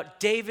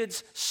 about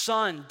David's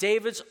son,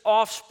 David's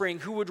offspring,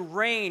 who would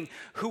reign,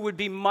 who would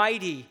be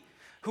mighty,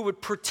 who would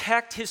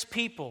protect his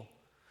people,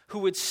 who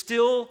would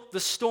still the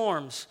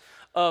storms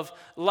of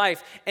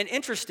life. And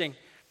interesting,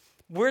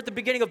 we're at the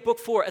beginning of book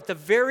 4, at the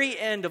very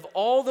end of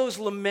all those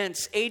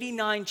laments,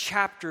 89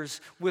 chapters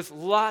with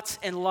lots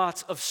and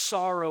lots of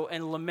sorrow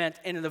and lament.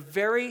 And in the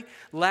very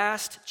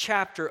last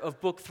chapter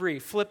of book 3,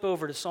 flip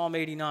over to Psalm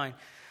 89.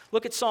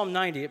 Look at Psalm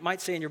 90. It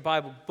might say in your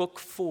Bible, book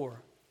 4.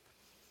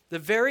 The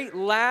very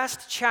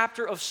last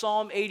chapter of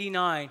Psalm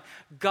 89,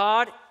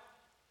 God,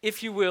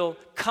 if you will,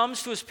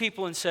 comes to his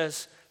people and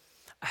says,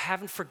 I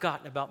haven't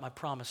forgotten about my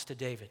promise to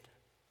David.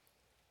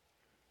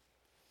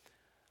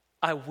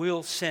 I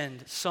will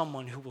send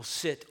someone who will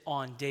sit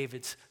on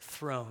David's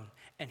throne,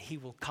 and he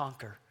will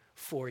conquer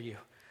for you.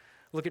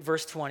 Look at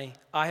verse 20.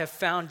 I have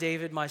found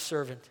David my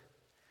servant.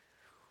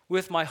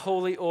 With my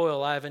holy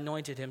oil I have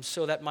anointed him,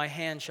 so that my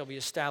hand shall be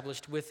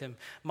established with him.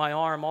 My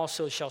arm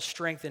also shall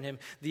strengthen him.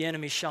 The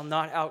enemy shall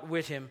not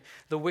outwit him.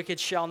 The wicked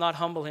shall not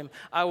humble him.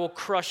 I will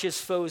crush his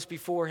foes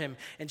before him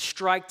and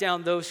strike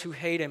down those who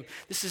hate him.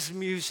 This is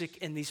music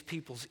in these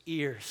people's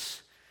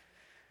ears.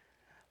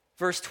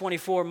 Verse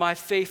 24, my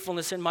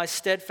faithfulness and my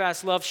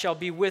steadfast love shall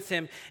be with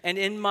him, and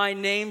in my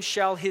name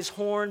shall his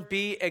horn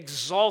be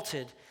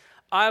exalted.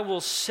 I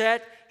will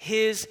set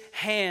his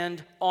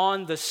hand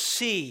on the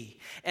sea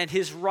and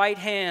his right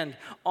hand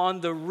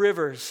on the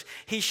rivers.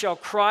 He shall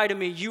cry to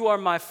me, you are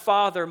my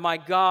Father, my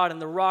God,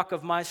 and the rock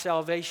of my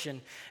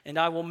salvation. And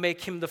I will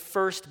make him the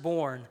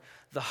firstborn,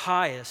 the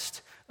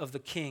highest of the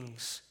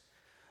kings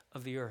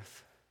of the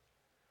earth.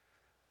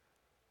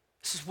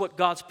 This is what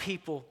God's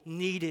people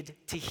needed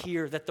to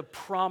hear, that the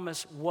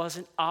promise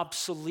wasn't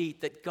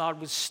obsolete, that God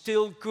was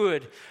still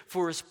good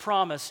for his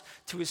promise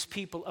to his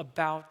people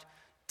about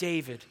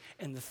David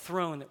and the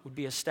throne that would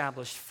be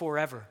established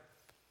forever.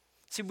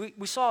 See,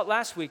 we saw it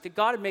last week that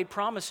God had made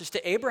promises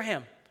to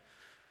Abraham.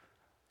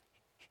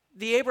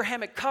 The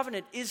Abrahamic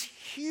covenant is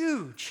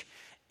huge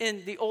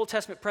in the Old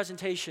Testament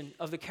presentation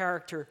of the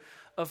character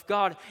of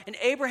God. And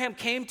Abraham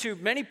came to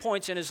many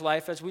points in his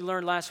life, as we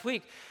learned last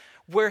week,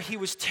 where he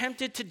was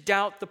tempted to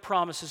doubt the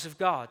promises of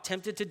God,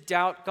 tempted to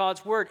doubt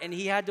God's word, and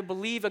he had to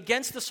believe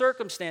against the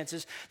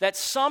circumstances that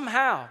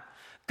somehow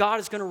God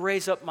is going to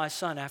raise up my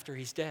son after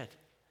he's dead.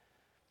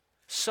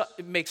 So,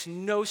 it makes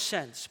no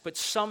sense, but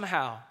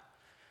somehow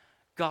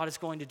God is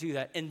going to do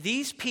that. And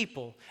these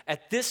people,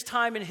 at this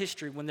time in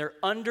history, when they're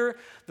under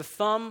the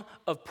thumb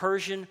of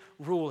Persian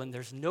rule, and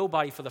there's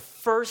nobody for the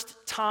first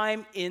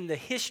time in the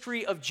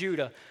history of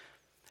Judah,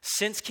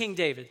 since King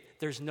David,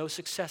 there's no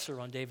successor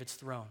on David's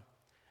throne.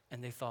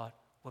 And they thought,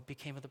 what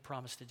became of the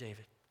promise to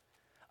David?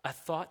 I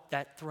thought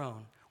that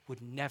throne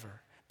would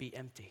never be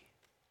empty,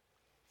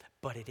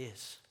 but it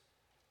is.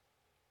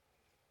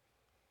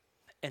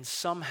 And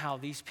somehow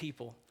these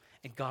people,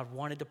 and God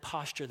wanted to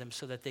posture them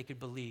so that they could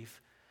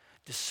believe,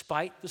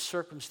 despite the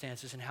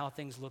circumstances and how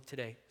things look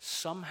today,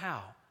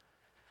 somehow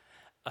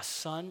a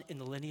son in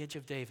the lineage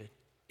of David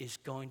is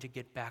going to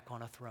get back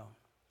on a throne.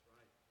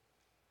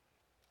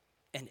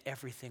 And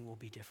everything will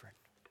be different.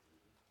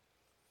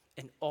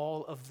 And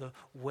all of the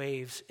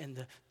waves and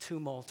the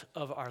tumult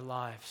of our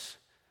lives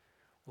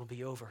will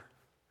be over,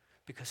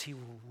 because he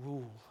will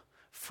rule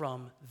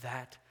from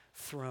that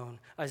throne.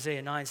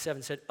 Isaiah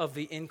 9:7 said, of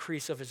the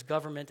increase of his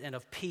government and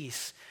of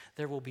peace,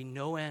 there will be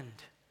no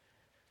end.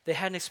 They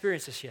hadn't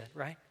experienced this yet,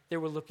 right? They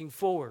were looking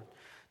forward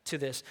to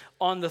this.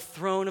 On the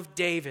throne of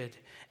David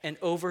and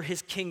over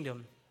his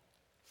kingdom,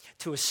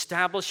 to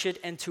establish it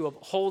and to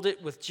uphold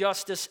it with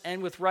justice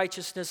and with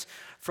righteousness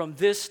from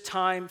this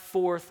time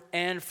forth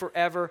and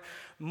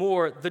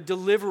forevermore. The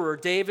deliverer,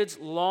 David's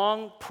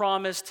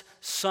long-promised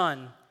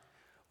son,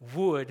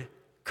 would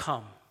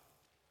come.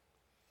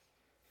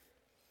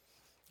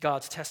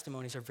 God's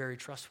testimonies are very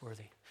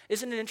trustworthy.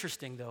 Isn't it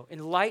interesting, though,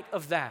 in light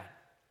of that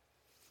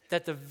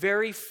the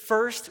very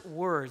first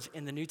words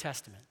in the New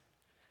Testament,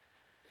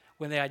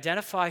 when they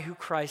identify who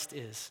Christ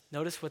is,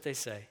 notice what they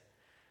say.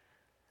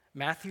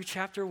 Matthew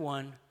chapter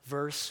 1,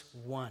 verse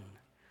 1.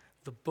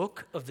 The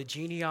book of the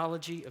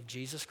genealogy of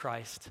Jesus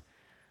Christ,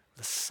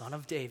 the son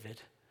of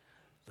David,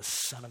 the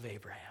son of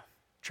Abraham.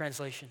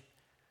 Translation,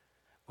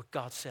 what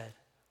God said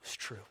was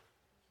true.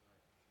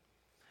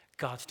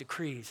 God's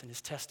decrees and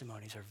his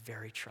testimonies are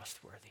very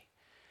trustworthy.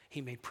 He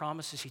made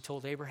promises. He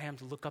told Abraham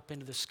to look up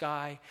into the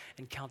sky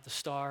and count the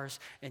stars,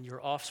 and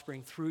your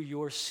offspring, through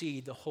your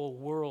seed, the whole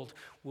world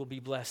will be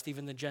blessed,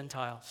 even the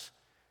Gentiles.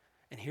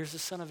 And here's the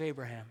son of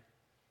Abraham.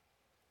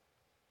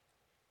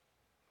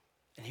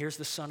 And here's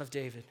the son of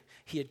David.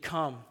 He had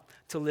come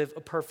to live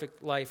a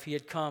perfect life. He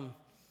had come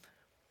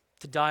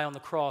to die on the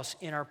cross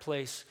in our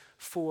place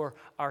for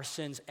our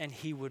sins, and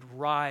he would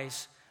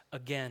rise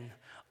again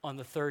on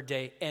the third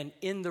day. And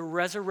in the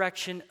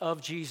resurrection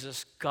of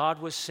Jesus, God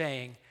was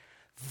saying,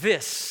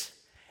 this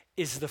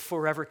is the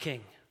forever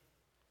king.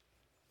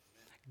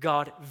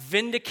 God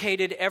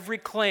vindicated every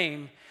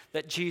claim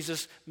that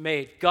Jesus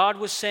made. God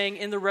was saying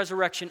in the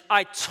resurrection,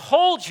 I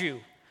told you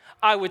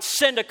I would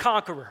send a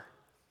conqueror.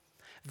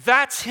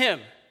 That's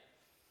him.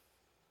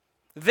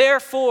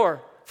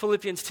 Therefore,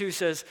 Philippians 2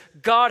 says,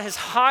 God has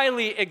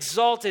highly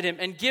exalted him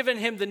and given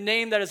him the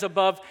name that is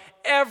above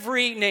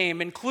every name,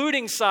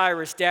 including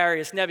Cyrus,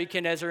 Darius,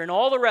 Nebuchadnezzar, and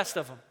all the rest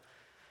of them.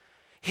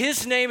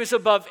 His name is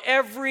above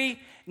every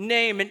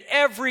name, and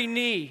every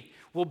knee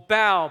will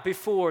bow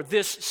before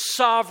this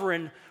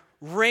sovereign,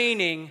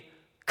 reigning,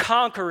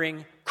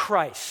 conquering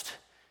Christ.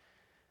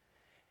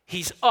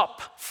 He's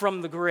up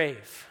from the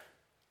grave.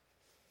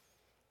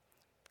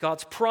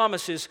 God's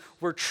promises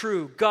were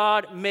true.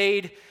 God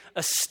made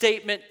a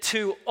statement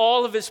to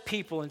all of his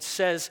people and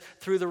says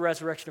through the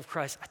resurrection of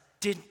Christ, I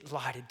didn't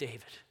lie to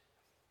David.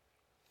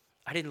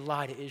 I didn't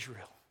lie to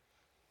Israel.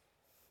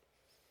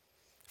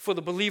 For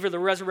the believer, the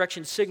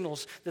resurrection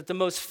signals that the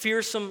most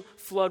fearsome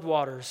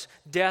floodwaters,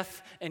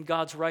 death and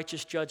God's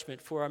righteous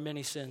judgment for our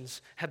many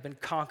sins, have been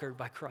conquered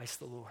by Christ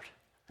the Lord.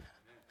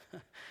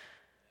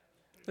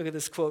 Look at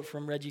this quote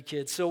from Reggie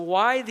Kidd. So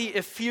why the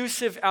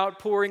effusive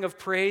outpouring of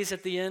praise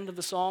at the end of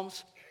the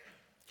Psalms?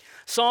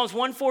 Psalms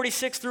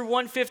 146 through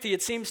 150,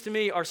 it seems to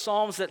me, are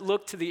psalms that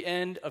look to the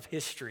end of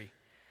history.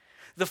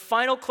 The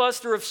final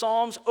cluster of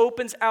psalms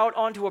opens out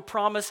onto a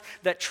promise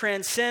that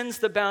transcends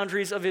the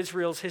boundaries of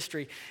Israel's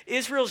history.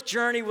 Israel's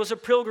journey was a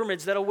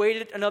pilgrimage that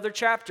awaited another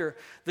chapter,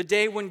 the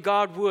day when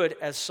God would,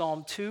 as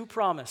Psalm 2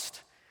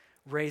 promised,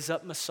 raise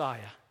up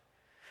Messiah.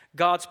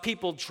 God's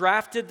people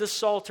drafted the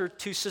Psalter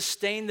to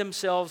sustain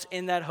themselves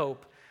in that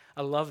hope.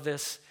 I love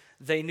this.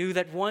 They knew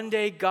that one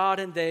day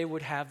God and they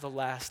would have the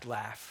last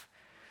laugh.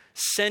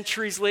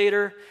 Centuries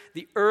later,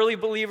 the early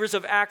believers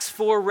of Acts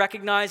 4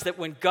 recognized that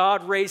when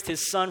God raised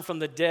his son from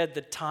the dead,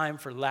 the time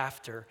for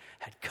laughter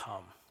had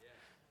come.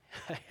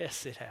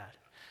 Yes, it had.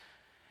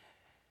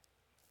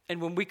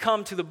 And when we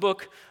come to the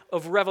book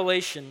of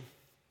Revelation,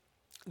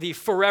 the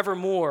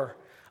forevermore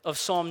of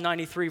Psalm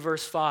 93,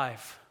 verse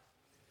 5,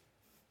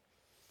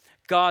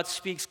 God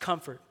speaks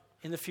comfort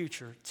in the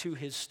future to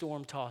his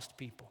storm-tossed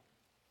people.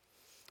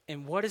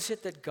 And what is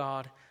it that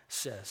God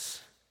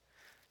says?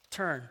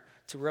 Turn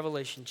to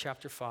Revelation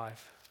chapter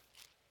 5.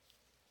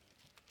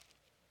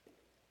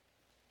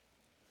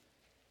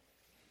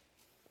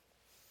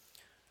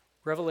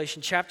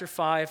 Revelation chapter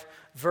 5,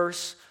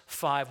 verse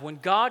 5. When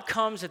God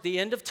comes at the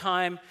end of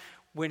time,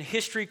 when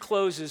history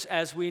closes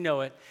as we know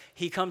it,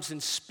 he comes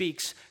and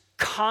speaks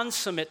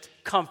consummate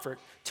comfort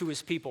to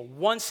his people.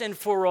 Once and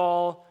for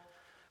all,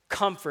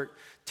 comfort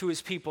to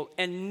his people.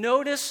 And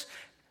notice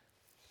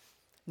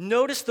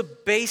the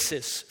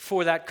basis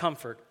for that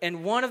comfort.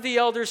 And one of the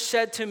elders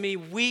said to me,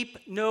 "Weep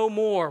no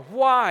more."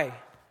 Why?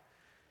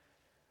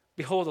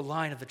 Behold, the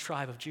Lion of the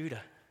tribe of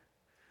Judah,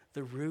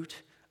 the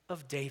root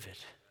of David,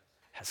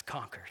 has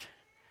conquered,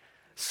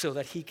 so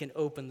that he can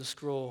open the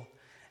scroll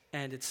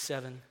and its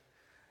 7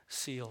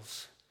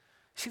 seals.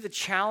 See, the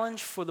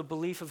challenge for the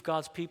belief of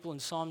God's people in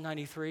Psalm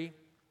 93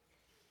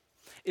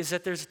 is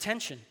that there's a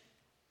tension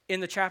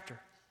in the chapter.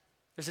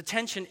 There's a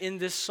tension in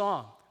this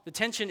song. The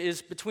tension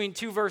is between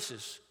 2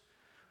 verses,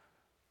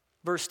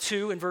 verse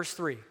 2 and verse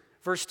 3.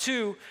 Verse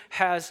 2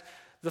 has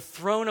the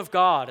throne of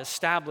God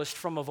established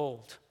from of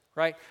old,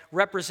 right?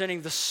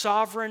 Representing the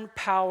sovereign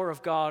power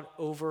of God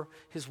over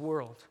his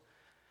world.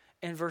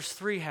 And verse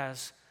 3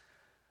 has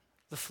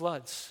the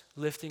floods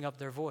lifting up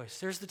their voice.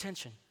 There's the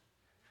tension.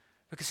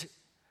 Because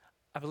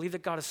I believe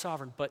that God is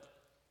sovereign,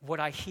 but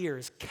what I hear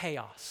is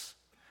chaos.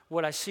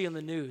 What I see on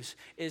the news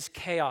is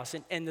chaos.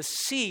 And the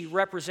sea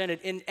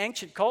represented in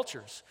ancient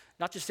cultures,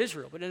 not just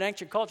Israel, but in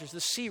ancient cultures, the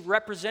sea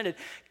represented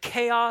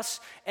chaos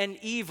and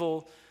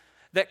evil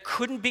that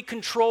couldn't be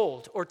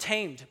controlled or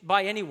tamed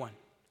by anyone.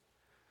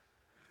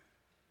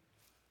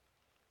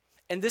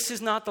 And this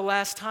is not the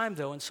last time,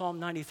 though, in Psalm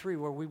 93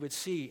 where we would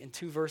see in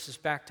 2 verses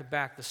back to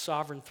back the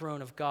sovereign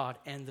throne of God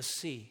and the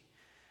sea.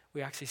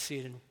 We actually see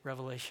it in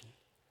Revelation.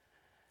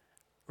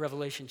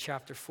 Revelation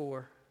chapter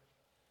 4.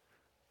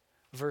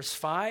 Verse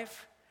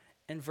 5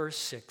 and verse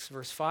 6.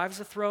 Verse 5 is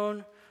a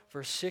throne.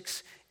 Verse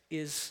 6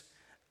 is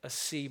a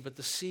sea. But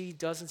the sea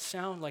doesn't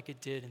sound like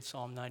it did in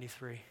Psalm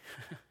 93.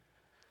 It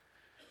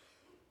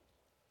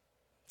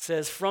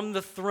says, from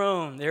the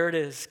throne, there it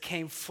is,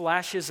 came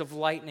flashes of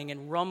lightning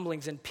and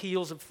rumblings and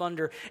peals of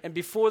thunder. And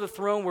before the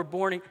throne were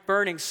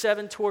burning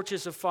 7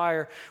 torches of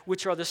fire,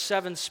 which are the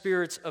 7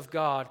 spirits of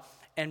God.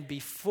 And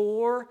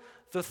before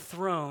the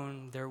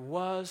throne there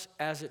was,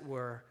 as it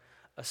were,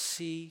 a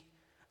sea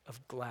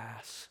of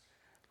glass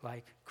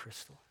like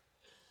crystal.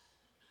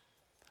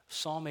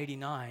 Psalm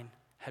 89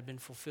 had been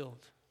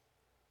fulfilled.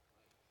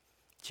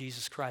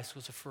 Jesus Christ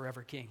was a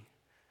forever king,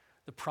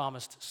 the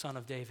promised son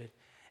of David,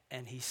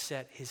 and he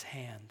set his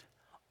hand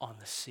on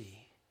the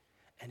sea,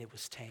 and it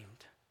was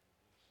tamed.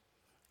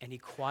 And he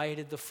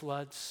quieted the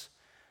floods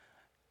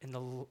and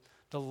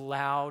the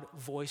loud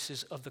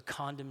voices of the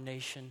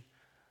condemnation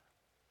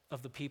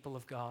of the people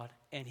of God,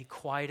 and he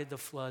quieted the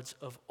floods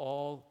of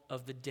all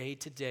of the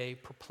day-to-day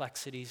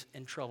perplexities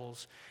and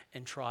troubles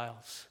and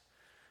trials.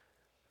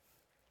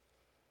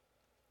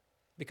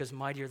 Because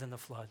mightier than the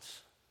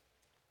floods,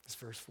 as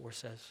verse 4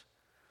 says,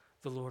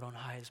 the Lord on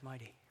high is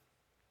mighty.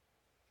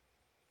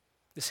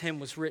 This hymn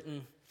was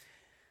written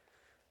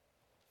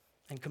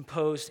and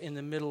composed in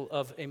the middle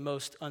of a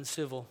most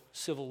uncivil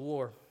civil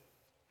war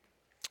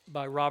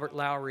by Robert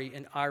Lowry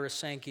and Ira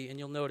Sankey, and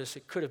you'll notice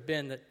it could have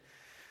been that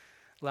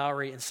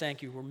Lowry and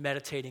Sankey were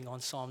meditating on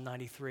Psalm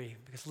 93,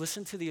 because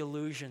listen to the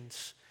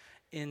allusions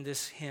in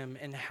this hymn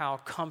and how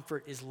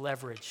comfort is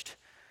leveraged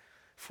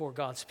for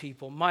God's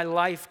people. My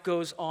life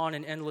goes on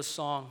in endless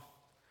song,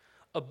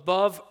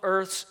 above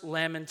earth's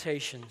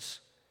lamentations.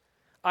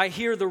 I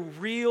hear the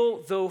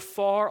real, though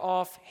far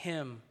off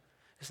hymn.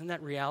 Isn't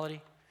that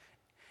reality?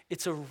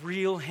 It's a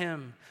real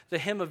hymn. The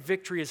hymn of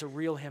victory is a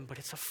real hymn, but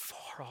it's a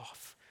far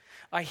off.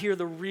 I hear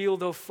the real,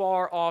 though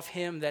far off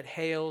hymn that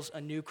hails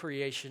a new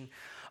creation.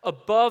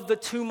 Above the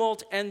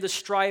tumult and the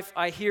strife,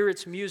 I hear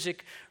its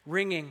music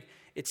ringing.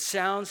 It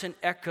sounds an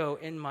echo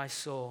in my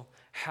soul.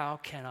 How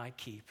can I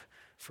keep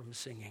from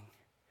singing?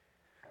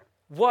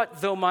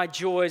 What though my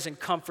joys and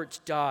comforts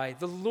die?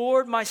 The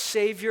Lord my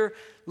Savior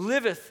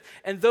liveth,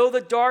 and though the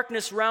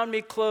darkness round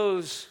me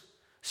close,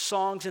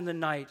 songs in the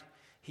night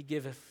he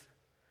giveth.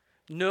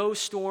 No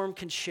storm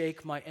can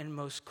shake my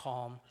inmost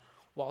calm,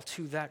 while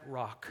to that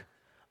rock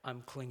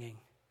I'm clinging,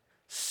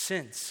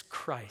 since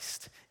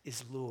Christ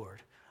is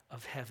Lord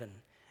of heaven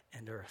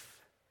and earth.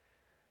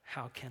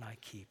 How can I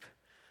keep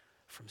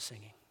from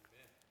singing?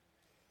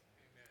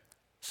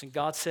 So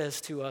God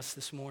says to us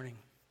this morning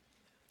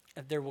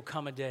that there will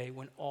come a day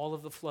when all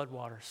of the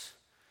floodwaters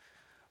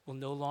will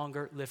no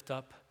longer lift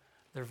up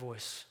their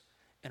voice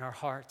in our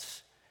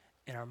hearts,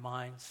 in our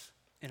minds,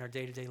 in our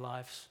day-to-day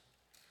lives.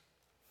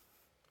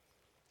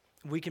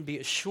 We can be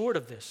assured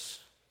of this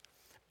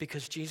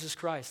because Jesus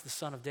Christ, the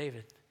Son of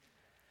David,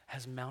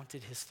 has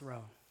mounted his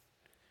throne,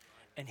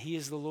 and he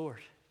is the Lord.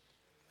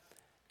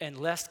 And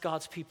lest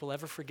God's people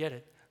ever forget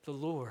it, the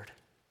Lord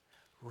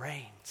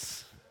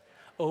reigns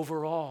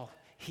over all.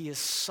 He is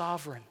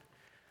sovereign.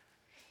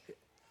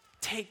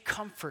 Take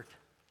comfort.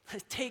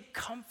 Take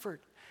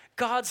comfort.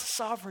 God's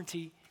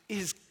sovereignty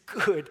is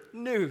good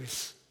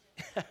news.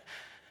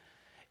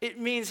 It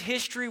means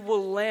history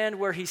will land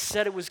where he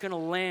said it was going to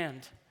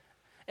land.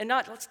 And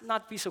let's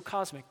not be so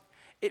cosmic.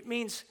 It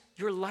means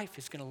your life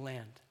is going to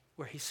land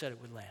where he said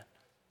it would land.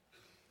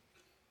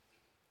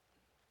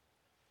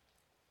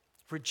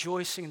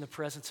 Rejoicing in the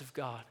presence of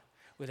God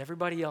with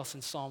everybody else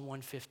in Psalm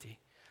 150,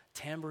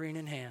 tambourine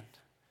in hand,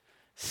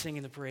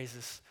 singing the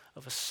praises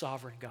of a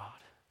sovereign God.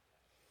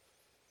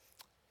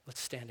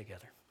 Let's stand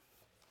together.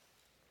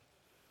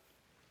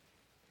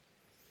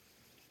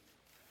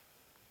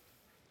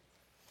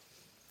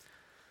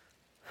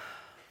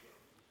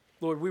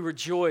 Lord, we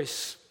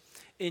rejoice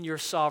in your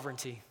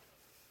sovereignty.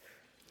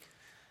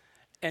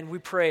 And we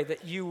pray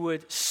that you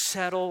would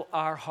settle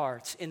our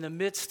hearts in the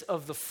midst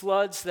of the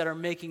floods that are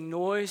making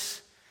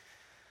noise.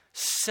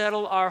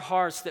 Settle our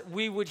hearts that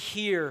we would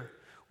hear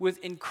with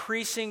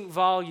increasing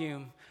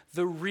volume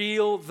the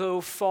real,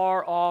 though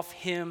far off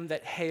hymn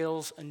that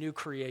hails a new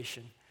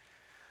creation.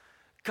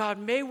 God,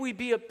 may we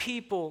be a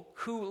people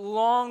who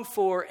long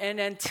for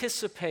and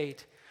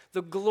anticipate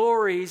the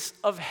glories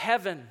of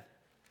heaven.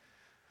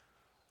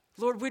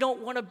 Lord, we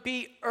don't want to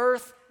be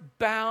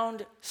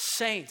earth-bound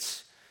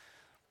saints.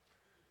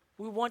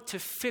 We want to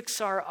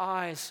fix our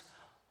eyes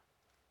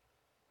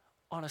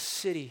on a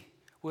city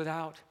with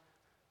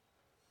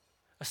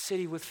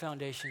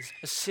foundations,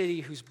 a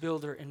city whose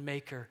builder and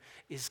maker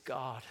is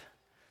God.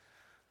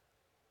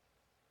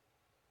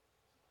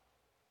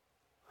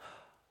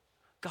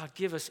 God,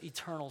 give us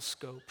eternal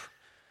scope.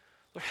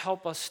 Lord,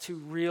 help us to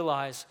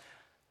realize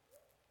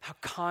how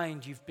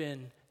kind you've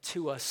been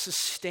to us,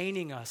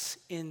 sustaining us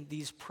in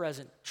these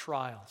present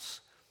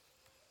trials.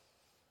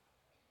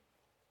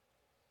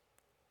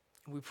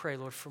 We pray,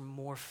 Lord, for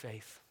more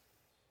faith.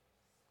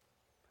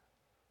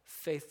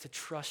 Faith to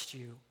trust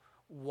you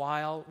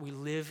while we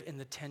live in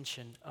the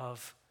tension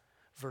of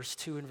verse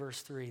 2 and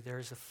verse 3. There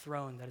is a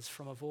throne that is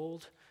from of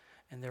old,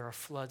 and there are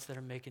floods that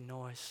are making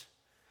noise.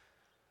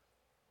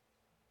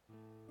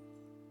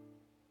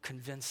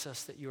 Convince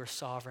us that you are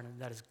sovereign and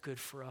that is good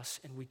for us,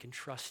 and we can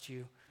trust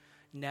you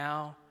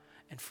now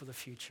and for the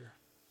future.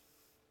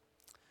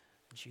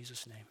 In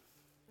Jesus' name,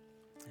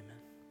 amen.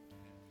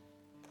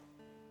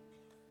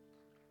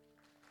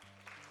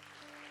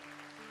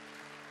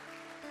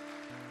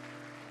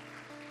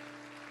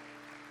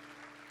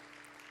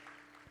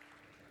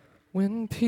 When